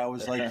did that. I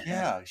was like,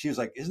 yeah. She was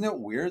like, isn't it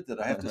weird that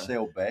I have to say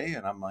obey?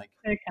 And I'm like,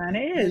 It kind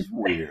of it is. is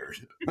weird.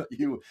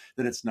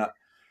 That it's not.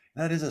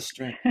 That is a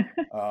strange.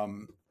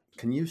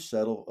 Can you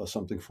settle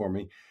something for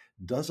me?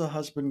 Does a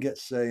husband get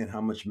say in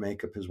how much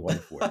makeup his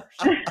wife wears?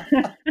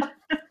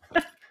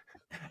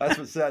 That's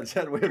what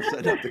sad way of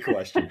setting up the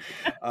question.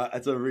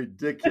 It's a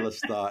ridiculous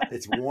thought.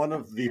 It's one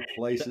of the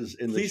places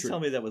in the Please tell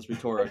me that was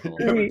rhetorical.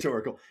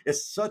 rhetorical.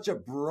 It's such a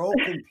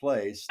broken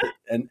place,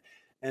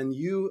 and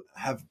you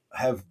have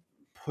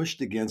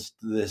pushed against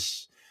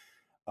this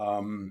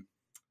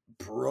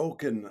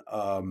broken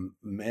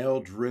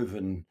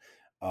male-driven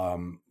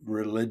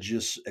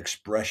religious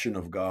expression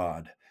of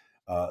God.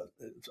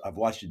 I've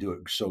watched you do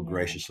it so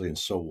graciously and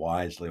so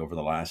wisely over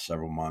the last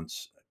several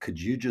months. Could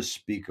you just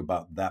speak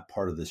about that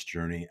part of this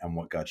journey and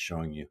what God's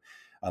showing you?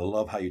 I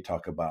love how you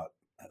talk about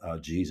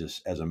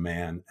Jesus as a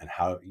man and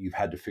how you've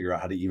had to figure out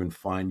how to even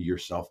find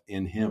yourself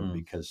in him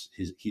because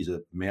he's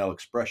a male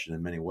expression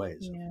in many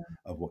ways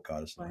of what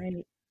God is like.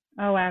 Right.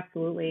 Oh,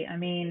 absolutely. I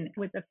mean,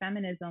 with the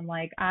feminism,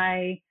 like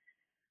I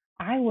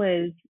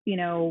was,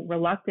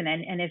 reluctant.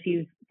 And if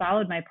you've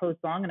followed my post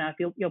long enough,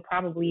 you'll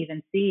probably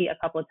even see a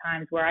couple of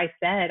times where I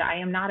said, I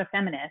am not a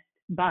feminist,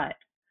 but,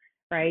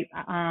 right.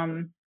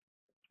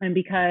 And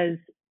because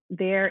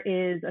there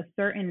is a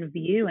certain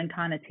view and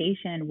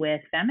connotation with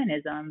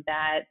feminism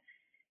that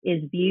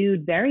is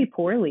viewed very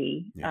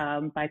poorly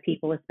by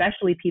people,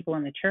 especially people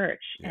in the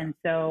church. Yeah. And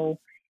so,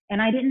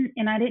 and I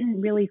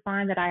didn't really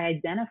find that I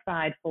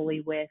identified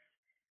fully with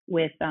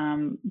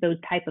those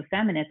type of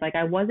feminists. Like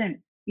I wasn't,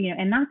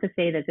 and not to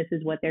say that this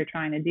is what they're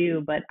trying to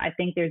do, but I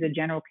think there's a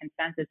general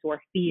consensus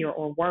or fear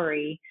or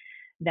worry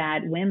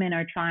that women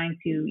are trying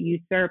to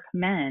usurp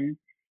men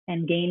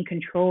and gain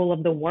control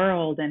of the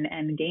world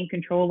and gain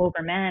control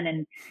over men.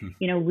 And,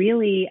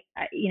 really,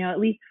 at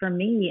least for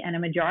me and a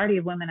majority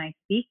of women I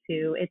speak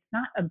to, it's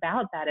not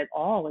about that at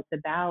all. It's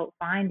about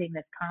finding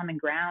this common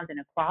ground and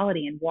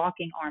equality and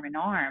walking arm in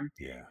arm,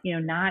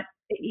 not,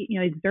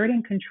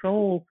 exerting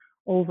control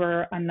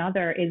over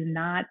another is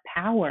not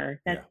power.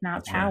 That's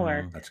not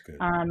power. Right. That's good.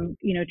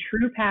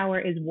 True power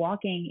is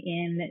walking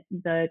in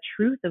the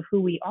truth of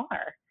who we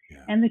are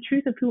and the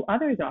truth of who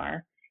others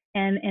are.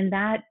 And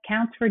that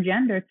counts for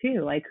gender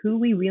too, like who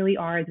we really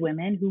are as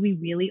women, who we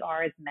really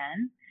are as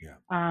men.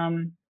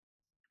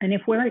 And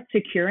if we're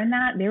secure in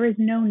that, there is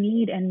no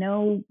need and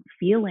no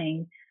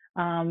feeling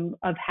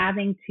of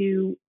having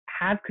to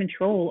have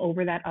control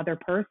over that other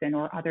person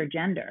or other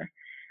gender.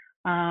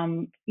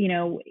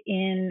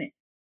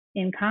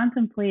 In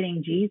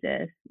contemplating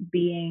Jesus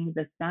being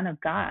the Son of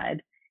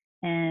God,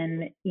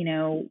 and,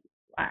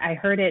 I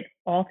heard it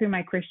all through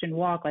my Christian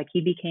walk, like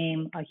he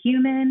became a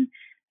human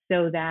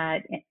so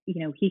that,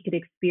 he could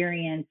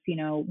experience,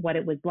 what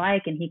it was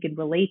like, and he could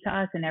relate to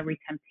us in every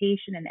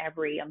temptation and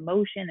every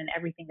emotion and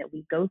everything that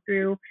we go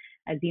through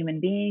as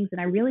human beings.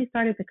 And I really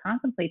started to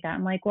contemplate that.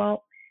 I'm like,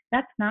 well,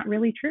 that's not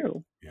really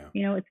true.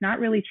 It's not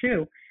really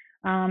true.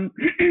 And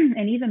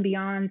even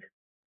beyond,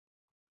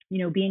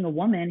 being a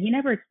woman, he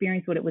never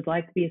experienced what it was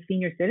like to be a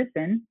senior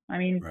citizen. I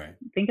mean,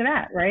 think of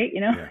that, right?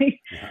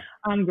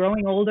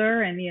 Growing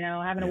older and,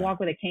 having to walk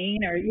with a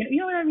cane or, you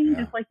know what I mean?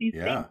 Just like these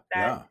things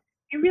that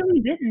he really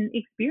didn't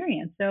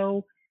experience.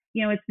 So,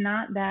 it's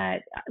not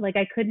that like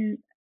I couldn't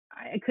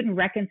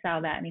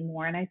reconcile that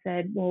anymore. And I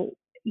said, well,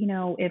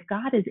 if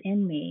God is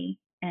in me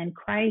and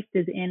Christ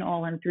is in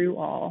all and through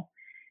all,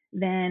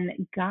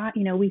 then God,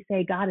 we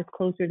say God is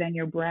closer than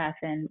your breath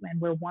and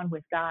we're one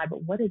with God.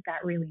 But what does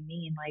that really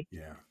mean? Like,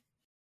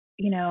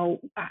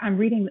 I'm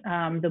reading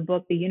the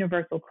book, The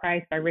Universal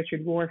Christ by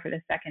Richard Rohr for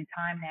the second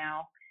time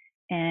now.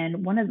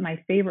 And one of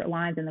my favorite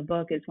lines in the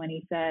book is when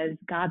he says,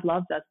 God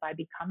loves us by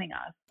becoming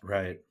us.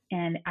 Right.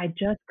 And I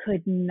just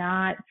could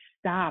not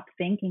stop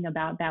thinking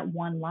about that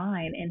one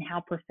line and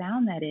how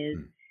profound that is,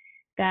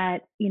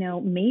 that,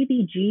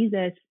 maybe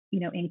Jesus,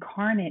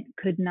 incarnate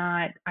could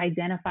not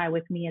identify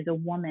with me as a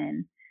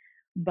woman,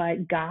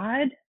 but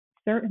God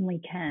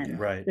certainly can.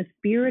 Right. The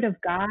Spirit of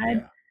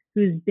God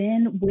who's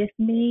been with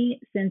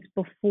me since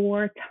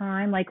before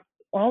time, like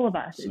all of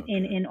us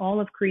in all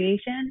of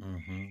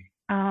creation,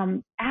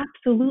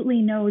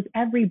 absolutely knows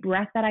every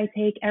breath that I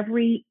take,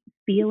 every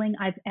feeling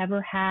I've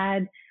ever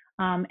had,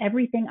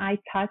 everything I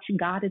touch,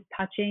 God is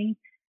touching,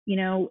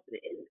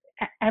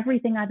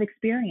 everything I've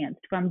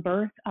experienced from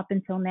birth up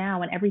until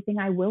now, and everything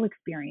I will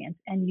experience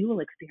and you will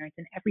experience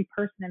and every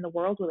person in the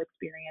world will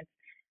experience,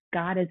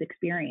 God has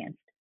experienced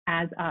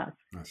as us.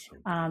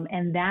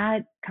 And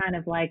that kind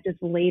of like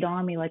just laid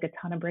on me like a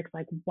ton of bricks,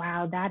 like,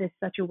 wow, that is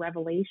such a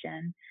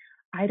revelation.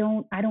 I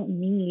don't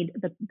need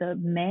the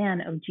man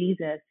of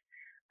Jesus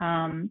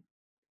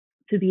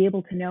to be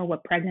able to know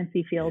what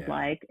pregnancy feels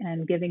like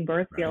and giving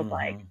birth feels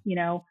like.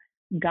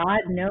 God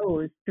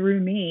knows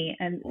through me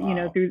and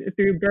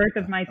through birth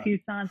of my two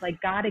sons,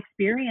 like God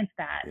experienced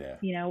that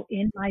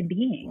in my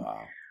being.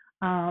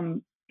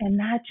 And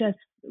that just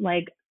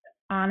like,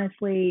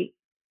 honestly,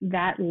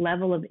 that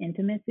level of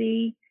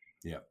intimacy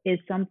is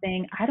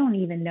something I don't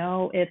even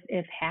know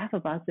if half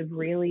of us have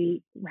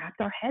really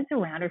wrapped our heads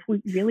around, or if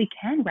we really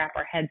can wrap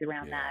our heads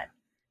around that.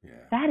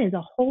 That is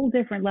a whole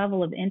different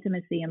level of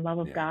intimacy and love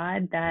of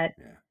God that,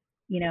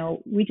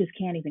 we just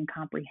can't even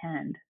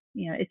comprehend.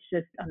 It's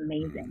just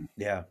amazing.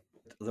 Yeah.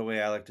 The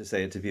way I like to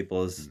say it to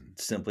people is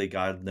simply,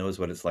 God knows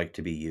what it's like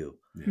to be you.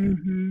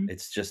 Mm-hmm.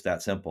 It's just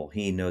that simple.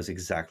 He knows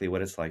exactly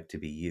what it's like to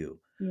be you.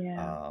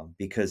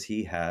 Because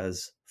he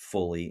has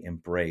fully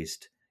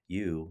embraced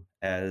you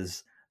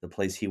as the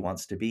place he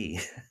wants to be.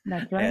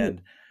 That's right.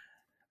 And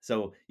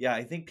so,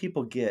 I think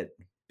people get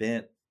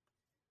bent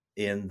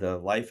in the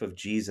life of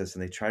Jesus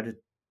and they try to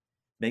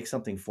make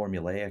something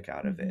formulaic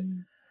out of it.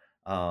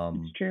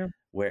 It's true.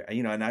 Where,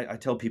 and I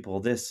tell people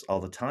this all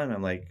the time.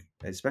 I'm like,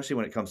 especially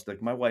when it comes to,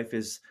 like, my wife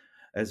is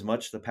as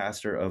much the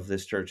pastor of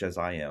this church as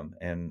I am,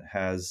 and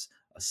has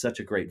such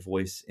a great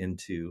voice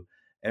into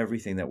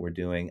everything that we're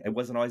doing. It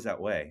wasn't always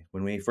that way.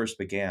 When we first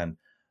began,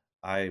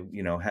 I,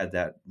 had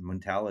that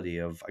mentality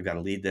of, I've got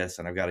to lead this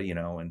and I've got to,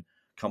 and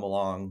come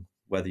along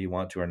whether you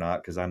want to or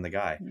not, because I'm the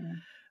guy.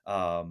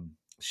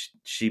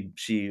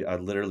 She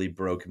literally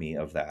broke me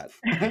of that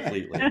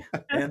completely.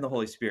 And the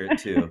Holy Spirit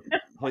too. The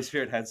Holy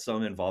Spirit had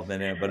some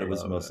involvement in it, but it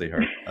was mostly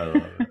her. I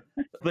love it.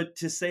 But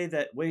to say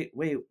that, wait,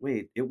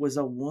 it was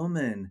a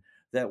woman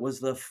that was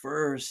the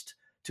first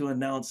to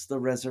announce the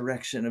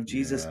resurrection of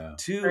Jesus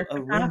to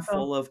a room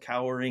full of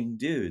cowering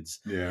dudes.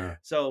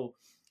 So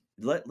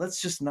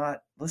let's not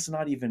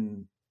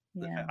even,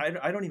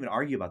 I don't even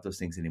argue about those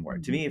things anymore.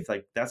 To me, if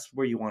like that's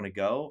where you want to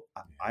go,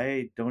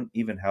 I don't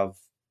even have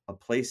a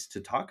place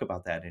to talk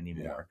about that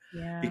anymore.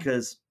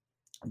 Because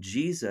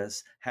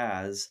Jesus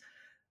has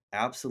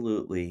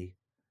absolutely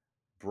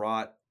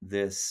brought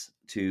this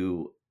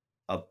to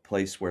a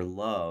place where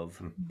love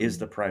is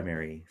the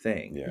primary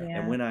thing.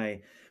 And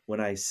when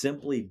I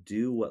simply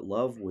do what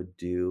love would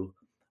do,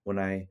 when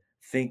I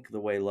think the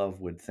way love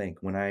would think,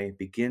 when I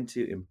begin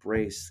to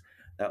embrace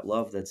that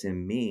love that's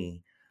in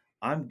me,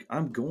 I'm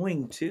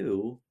going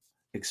to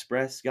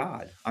express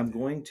God. I'm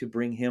going to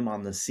bring him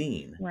on the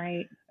scene,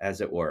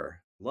 as it were.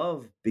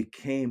 Love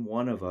became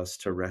one of us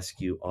to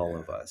rescue all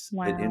of us.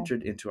 It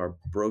entered into our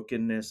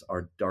brokenness,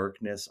 our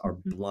darkness, our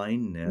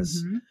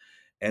blindness,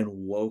 and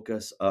woke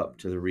us up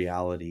to the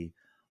reality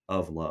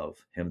of love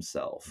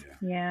himself.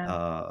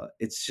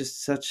 It's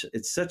just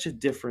such a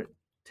different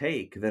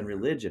take than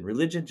religion.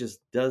 Religion just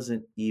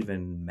doesn't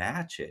even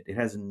match it. It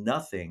has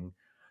nothing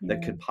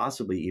that could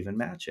possibly even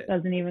match it.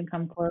 Doesn't even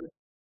come close.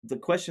 The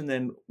question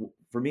then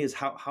for me is,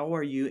 how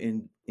are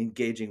you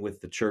engaging with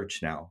the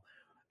church now?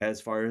 As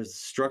far as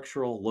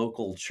structural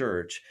local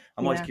church,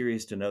 I'm always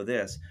curious to know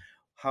this.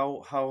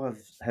 How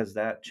has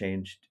that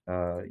changed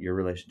your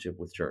relationship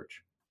with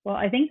church? Well,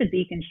 I think the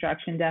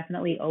deconstruction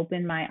definitely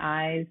opened my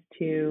eyes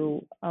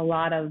to a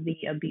lot of the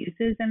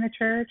abuses in the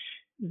church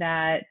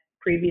that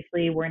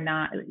previously were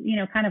not,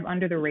 kind of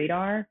under the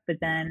radar, but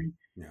then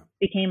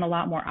became a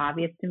lot more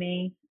obvious to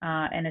me,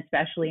 and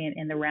especially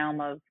in the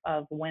realm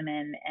of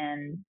women,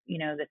 and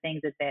the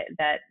things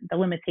that the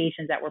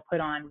limitations that were put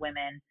on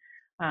women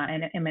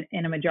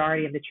in a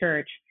majority of the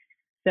church.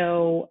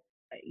 So,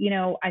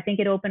 I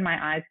think it opened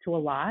my eyes to a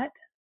lot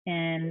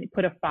and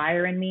put a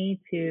fire in me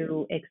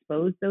to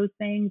expose those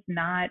things,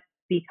 not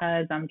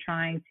because I'm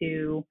trying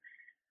to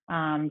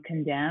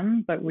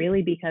condemn, but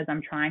really because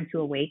I'm trying to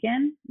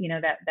awaken,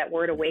 that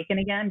word awaken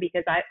again,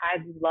 because I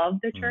love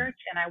the church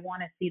and I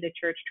want to see the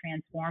church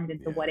transformed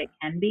into what it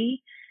can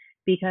be,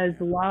 because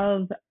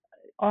love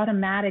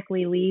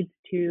automatically leads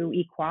to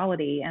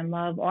equality, and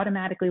love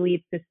automatically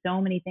leads to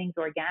so many things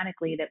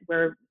organically that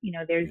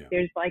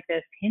there's like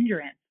this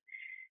hindrance,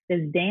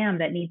 this dam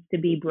that needs to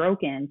be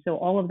broken, so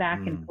all of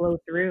that can flow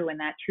through and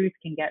that truth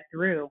can get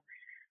through.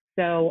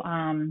 So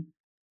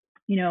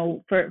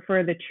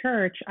for the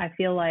church, I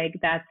feel like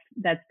that's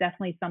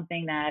definitely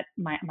something that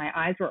my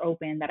eyes were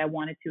open, that I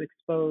wanted to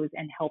expose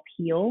and help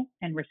heal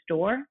and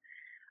restore.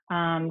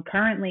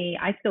 Currently,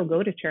 I still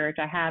go to church.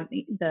 I have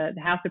the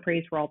House of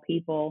Praise for All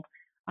People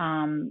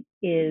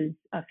is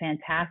a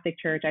fantastic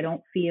church. I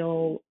don't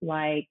feel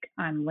like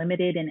I'm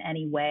limited in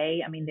any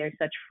way. I mean, there's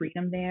such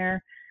freedom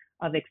there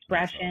of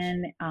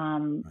expression.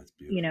 Awesome.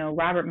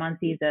 Robert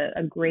Muncie's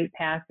a great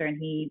pastor, and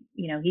he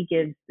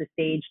gives the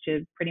stage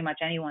to pretty much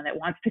anyone that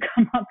wants to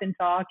come up and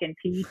talk and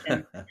teach.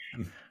 And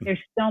there's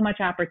so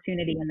much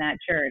opportunity in that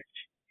church.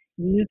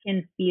 You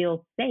can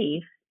feel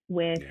safe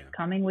with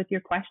coming with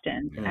your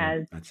questions,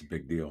 as that's a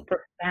big deal,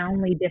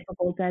 profoundly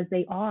difficult as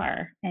they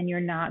are, and you're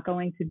not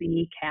going to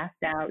be cast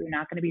out, you're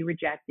not going to be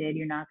rejected,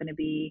 you're not going to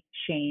be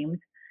shamed.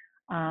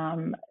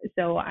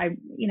 So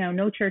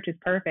no church is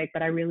perfect,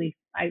 but I really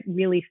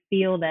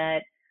feel that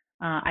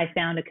I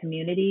found a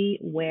community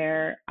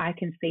where I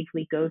can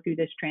safely go through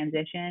this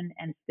transition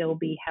and still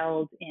be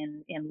held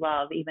in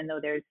love, even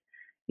though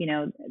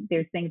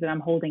there's things that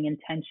I'm holding in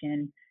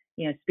tension,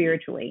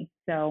 spiritually.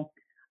 So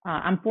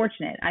I'm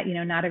fortunate.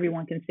 Not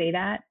everyone can say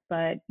that,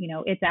 but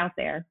it's out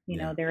there.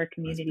 There are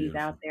communities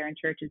out there and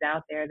churches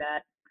out there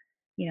that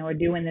are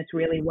doing this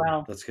really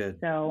well. That's good.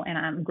 So, and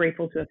I'm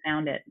grateful to have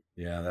found it.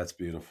 Yeah, that's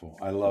beautiful.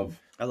 I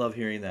love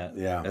hearing that.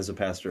 Yeah. As a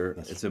pastor,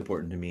 it's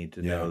important to me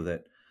to know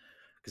that,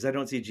 because I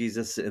don't see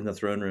Jesus in the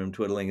throne room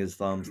twiddling his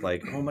thumbs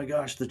like, oh my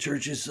gosh, the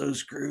church is so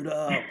screwed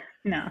up.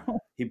 No.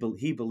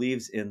 He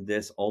believes in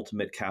this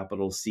ultimate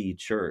capital C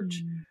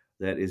church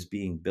that is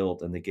being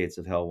built, and the gates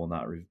of hell will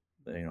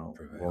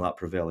not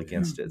prevail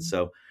against it.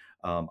 So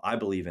I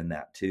believe in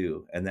that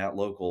too. And that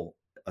local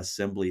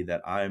assembly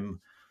that I'm,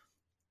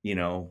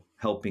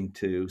 helping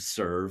to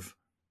serve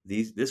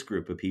this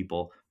group of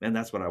people, man,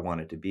 that's what I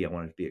want it to be. I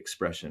want it to be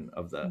expression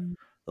of the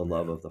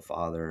love of the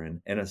Father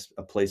and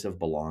a place of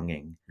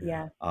belonging.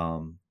 Yeah.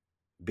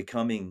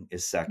 Becoming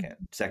is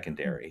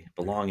secondary.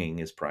 Belonging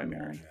is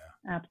primary.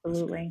 Yeah,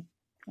 absolutely.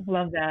 I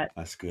love that.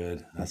 That's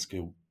good. That's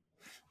good.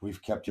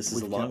 We've kept you. This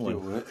is a long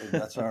one.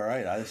 That's all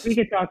right. We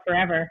could talk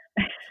forever.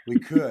 We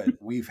could.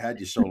 We've had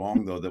you so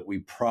long, though, that we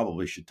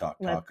probably should talk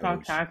tacos. Let's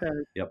talk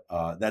tacos. Yep.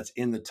 That's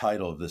in the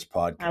title of this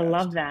podcast. I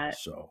love that.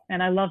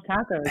 And I love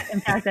tacos.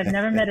 In fact, I've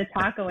never met a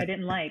taco I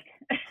didn't like.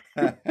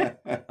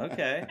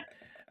 Okay.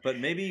 But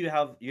maybe you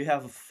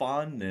have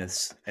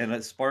fondness and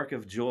a spark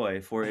of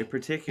joy for a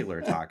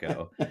particular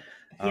taco.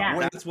 Yeah.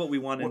 That's what we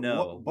want to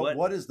know. But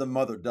what is the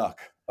mother duck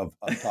of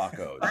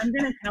tacos? I'm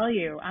going to tell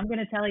you.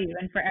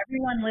 And for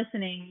everyone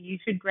listening, you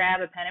should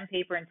grab a pen and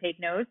paper and take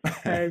notes,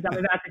 because I'm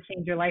about to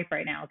change your life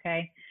right now,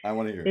 okay? I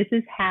want to hear This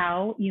is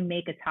how you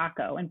make a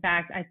taco. In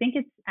fact, I think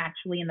it's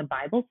actually in the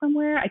Bible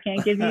somewhere. I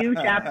can't give you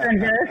chapter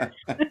and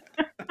verse.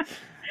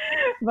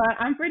 But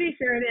I'm pretty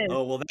sure it is.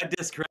 Oh, well, that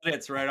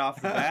discredits right off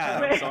the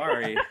bat. I'm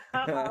sorry.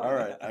 All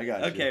right, I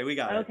got you. Okay, we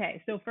got it.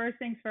 Okay, so first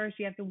things first,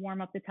 you have to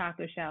warm up the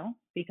taco shell,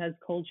 because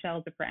cold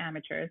shells are for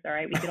amateurs. All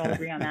right, we could all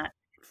agree on that.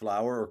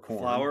 Flour or corn?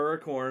 Flour or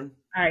corn.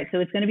 All right, so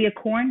it's going to be a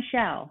corn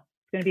shell.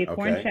 It's going to be a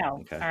corn shell.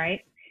 Okay. All right.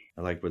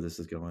 I like where this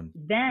is going.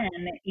 Then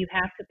you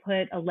have to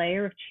put a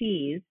layer of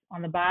cheese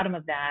on the bottom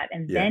of that,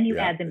 and then you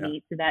add the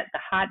meat, so that the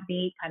hot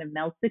meat kind of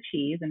melts the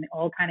cheese and it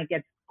all kind of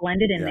gets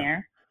blended in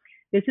there.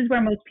 This is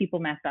where most people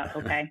mess up,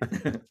 okay?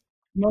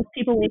 Most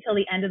people wait till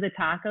the end of the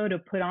taco to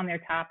put on their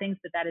toppings,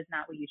 but that is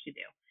not what you should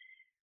do.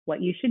 What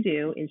you should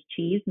do is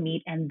cheese,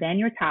 meat, and then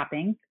your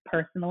toppings.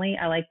 Personally,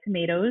 I like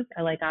tomatoes.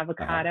 I like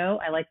avocado.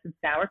 I like some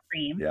sour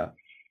cream. Yeah.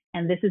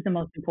 And this is the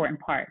most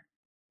important part.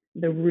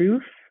 The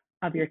roof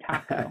of your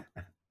taco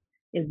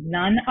is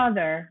none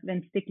other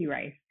than sticky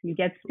rice. You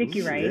get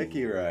sticky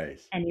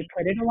rice, and you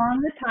put it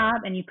along the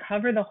top, and you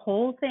cover the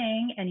whole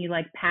thing, and you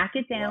like pack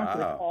it down so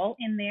it's all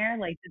in there,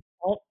 like just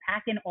all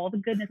pack in all the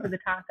goodness of the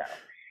taco.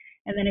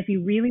 And then if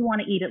you really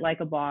want to eat it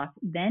like a boss,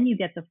 then you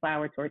get the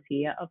flour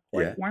tortilla, of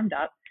course, warmed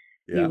up.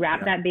 You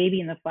wrap that baby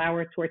in the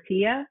flour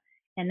tortilla,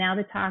 and now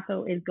the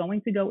taco is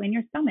going to go in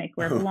your stomach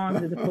where it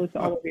belongs, as opposed to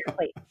all over your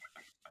plate.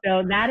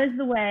 So that is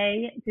the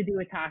way to do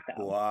a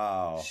taco.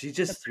 Wow. She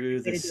just threw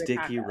the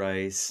sticky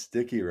rice.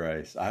 Sticky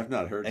rice. I've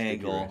not heard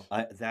angle.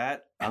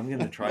 I'm going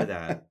to try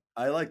that.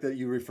 I like that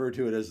you refer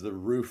to it as the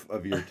roof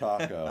of your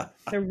taco.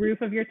 The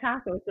roof of your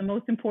taco is the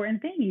most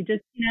important thing. You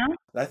just,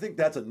 I think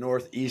that's a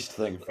Northeast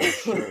thing for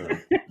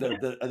sure.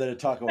 that a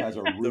taco has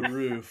a roof. The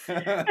roof.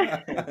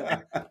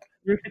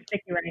 Roof of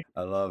sticky rice.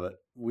 I love it.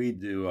 We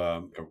do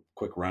a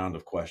quick round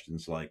of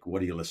questions like,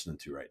 what are you listening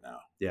to right now?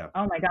 Yeah.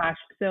 Oh my gosh.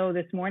 So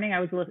this morning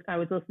I was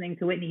listening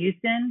to Whitney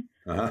Houston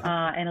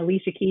and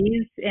Alicia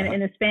Keys.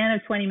 In a span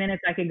of 20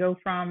 minutes, I could go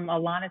from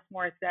Alanis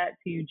Morissette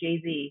to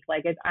Jay-Z.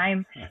 Like it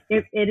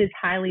is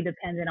highly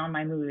dependent on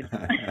my mood.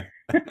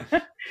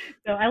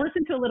 So I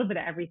listen to a little bit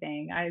of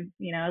everything. I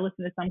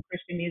listen to some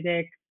Christian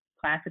music,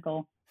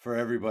 classical. For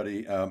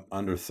everybody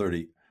under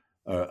 30,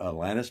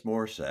 Alanis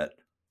Morissette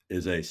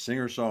is a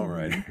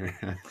singer-songwriter.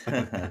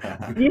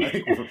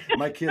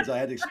 My kids, I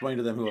had to explain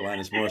to them who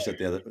Alanis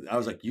Morissette I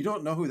was like, you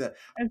don't know who that?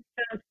 It's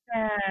so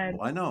sad.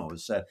 Well, I know,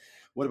 it's sad.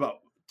 What about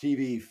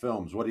TV,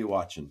 films? What are you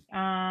watching?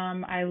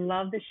 I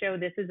love the show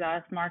This Is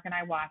Us. Mark and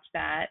I watched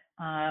that.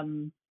 I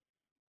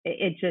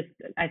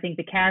think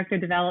the character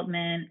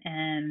development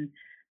and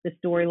the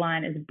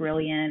storyline is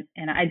brilliant.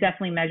 And I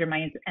definitely measure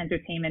my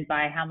entertainment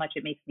by how much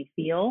it makes me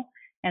feel.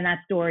 And that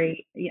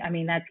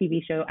that TV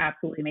show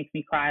absolutely makes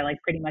me cry,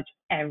 like pretty much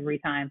every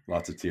time.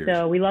 Lots of tears.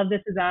 So we love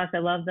This Is Us. I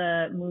love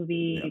the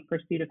movie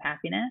Pursuit of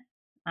Happiness.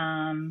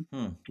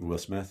 Will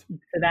Smith.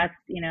 So that's,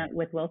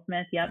 with Will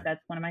Smith. Yep, that's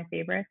one of my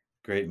favorites.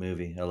 Great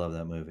movie. I love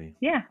that movie.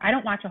 Yeah, I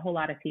don't watch a whole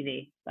lot of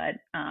TV, but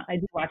I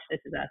do watch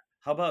This Is Us.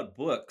 How about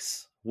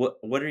books?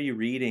 What are you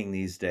reading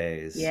these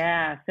days?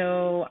 Yeah,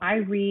 so I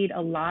read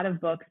a lot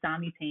of books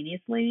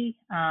simultaneously.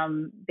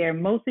 They're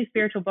mostly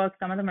spiritual books.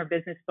 Some of them are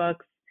business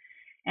books.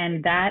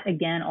 And that,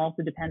 again,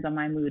 also depends on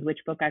my mood, which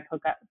book I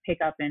pick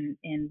up in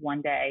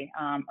one day.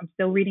 I'm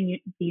still reading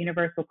The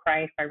Universal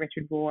Christ by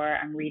Richard Rohr.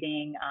 I'm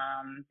reading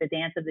The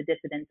Dance of the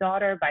Dissident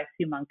Daughter by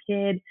Sue Monk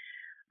Kidd.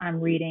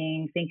 I'm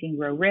reading Think and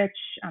Grow Rich.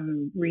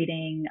 I'm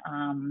reading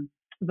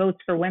Votes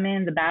for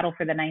Women, The Battle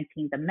for the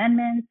 19th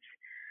Amendment.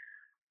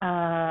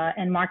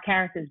 And Mark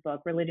Karas's book,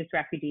 Religious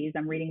Refugees.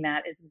 I'm reading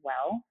that as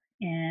well.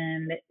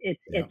 And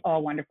it's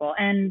all wonderful.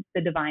 And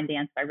The Divine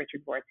Dance by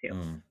Richard Rohr,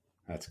 too.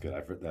 That's good.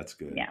 I've heard that's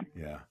good. Yeah.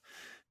 Yeah.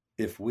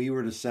 If we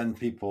were to send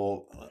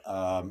people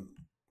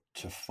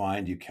to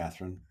find you,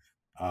 Kathryn,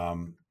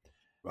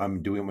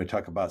 do we want to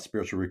talk about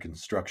Spiritual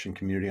Reconstruction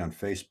Community on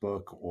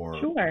Facebook, or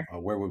Sure.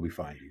 Where would we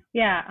find you?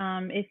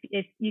 Yeah.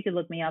 If you could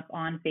look me up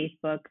on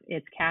Facebook,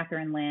 it's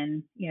Kathryn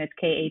Lynn. It's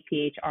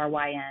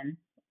KATHRYN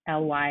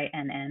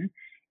LYNN.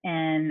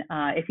 And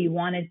if you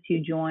wanted to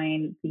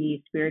join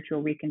the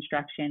Spiritual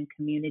Reconstruction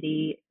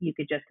Community, you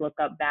could just look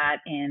up that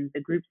in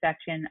the group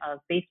section of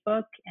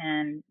Facebook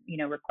and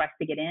request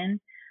to get in.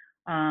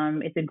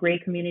 It's a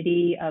great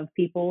community of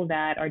people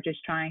that are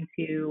just trying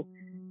to,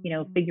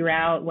 figure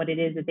out what it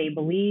is that they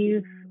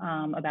believe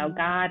about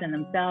God and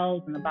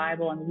themselves and the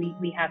Bible. And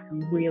we have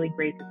some really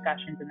great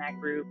discussions in that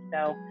group.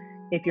 So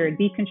if you're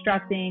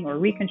deconstructing or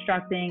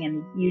reconstructing,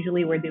 and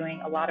usually we're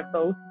doing a lot of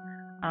both,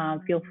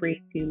 feel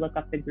free to look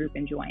up the group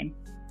and join.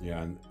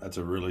 Yeah, and that's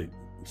a really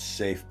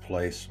safe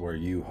place where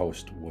you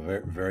host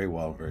very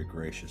well, very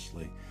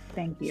graciously.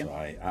 Thank you. So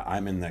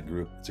I'm in that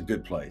group. It's a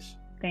good place.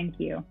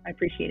 Thank you. I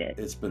appreciate it.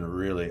 It's been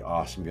really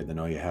awesome getting to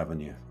know you, having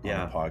you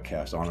on the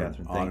podcast.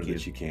 Honored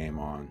that you came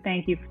on.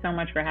 Thank you so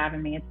much for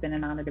having me. It's been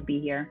an honor to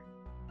be here.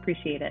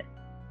 Appreciate it.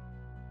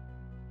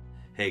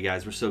 Hey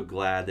guys, we're so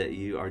glad that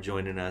you are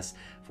joining us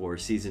for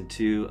season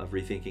 2 of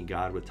Rethinking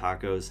God with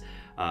Tacos.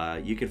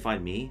 You can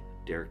find me,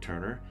 Derek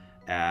Turner,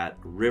 at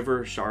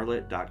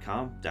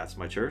rivercharlotte.com. That's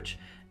my church.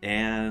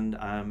 And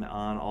I'm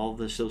on all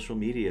the social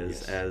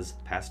medias as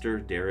Pastor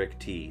Derek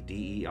T,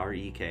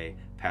 DEREK,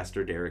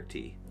 Pastor Derek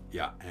T.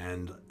 Yeah,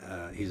 and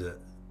he's a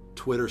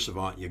Twitter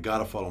savant. You got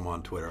to follow him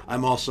on Twitter.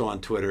 I'm also on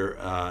Twitter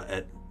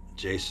at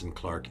Jason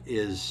Clark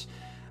Is,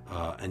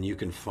 and you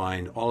can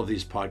find all of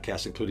these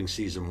podcasts, including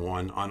season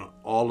 1, on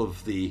all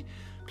of the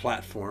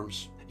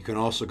platforms. You can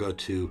also go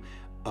to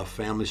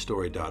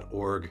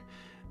afamilystory.org,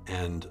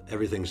 and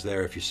everything's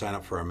there. If you sign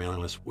up for our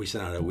mailing list, we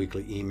send out a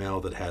weekly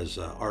email that has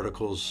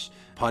articles,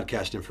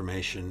 podcast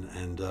information,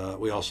 and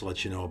we also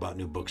let you know about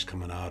new books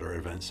coming out or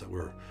events that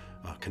we're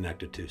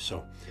connected to.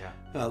 So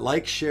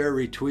like, share,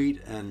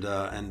 retweet, and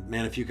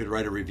man, if you could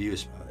write a review,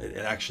 it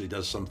actually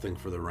does something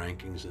for the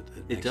rankings.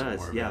 It makes it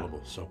more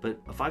available. So, but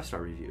a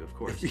 5-star review, of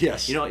course.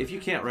 Yes. If you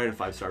can't write a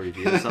 5-star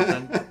review or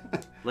something,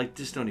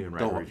 just don't even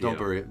write a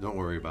review. Don't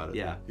worry about it.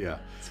 Yeah.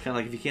 It's kind of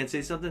like if you can't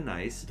say something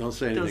nice, don't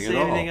say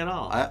anything at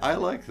all. I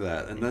like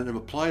that, and then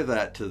apply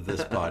that to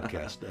this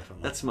podcast.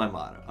 Definitely. That's my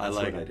motto. That's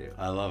what I do.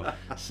 I love it.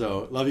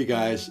 So love you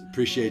guys.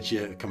 Appreciate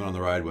you coming on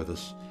the ride with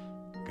us.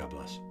 God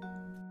bless.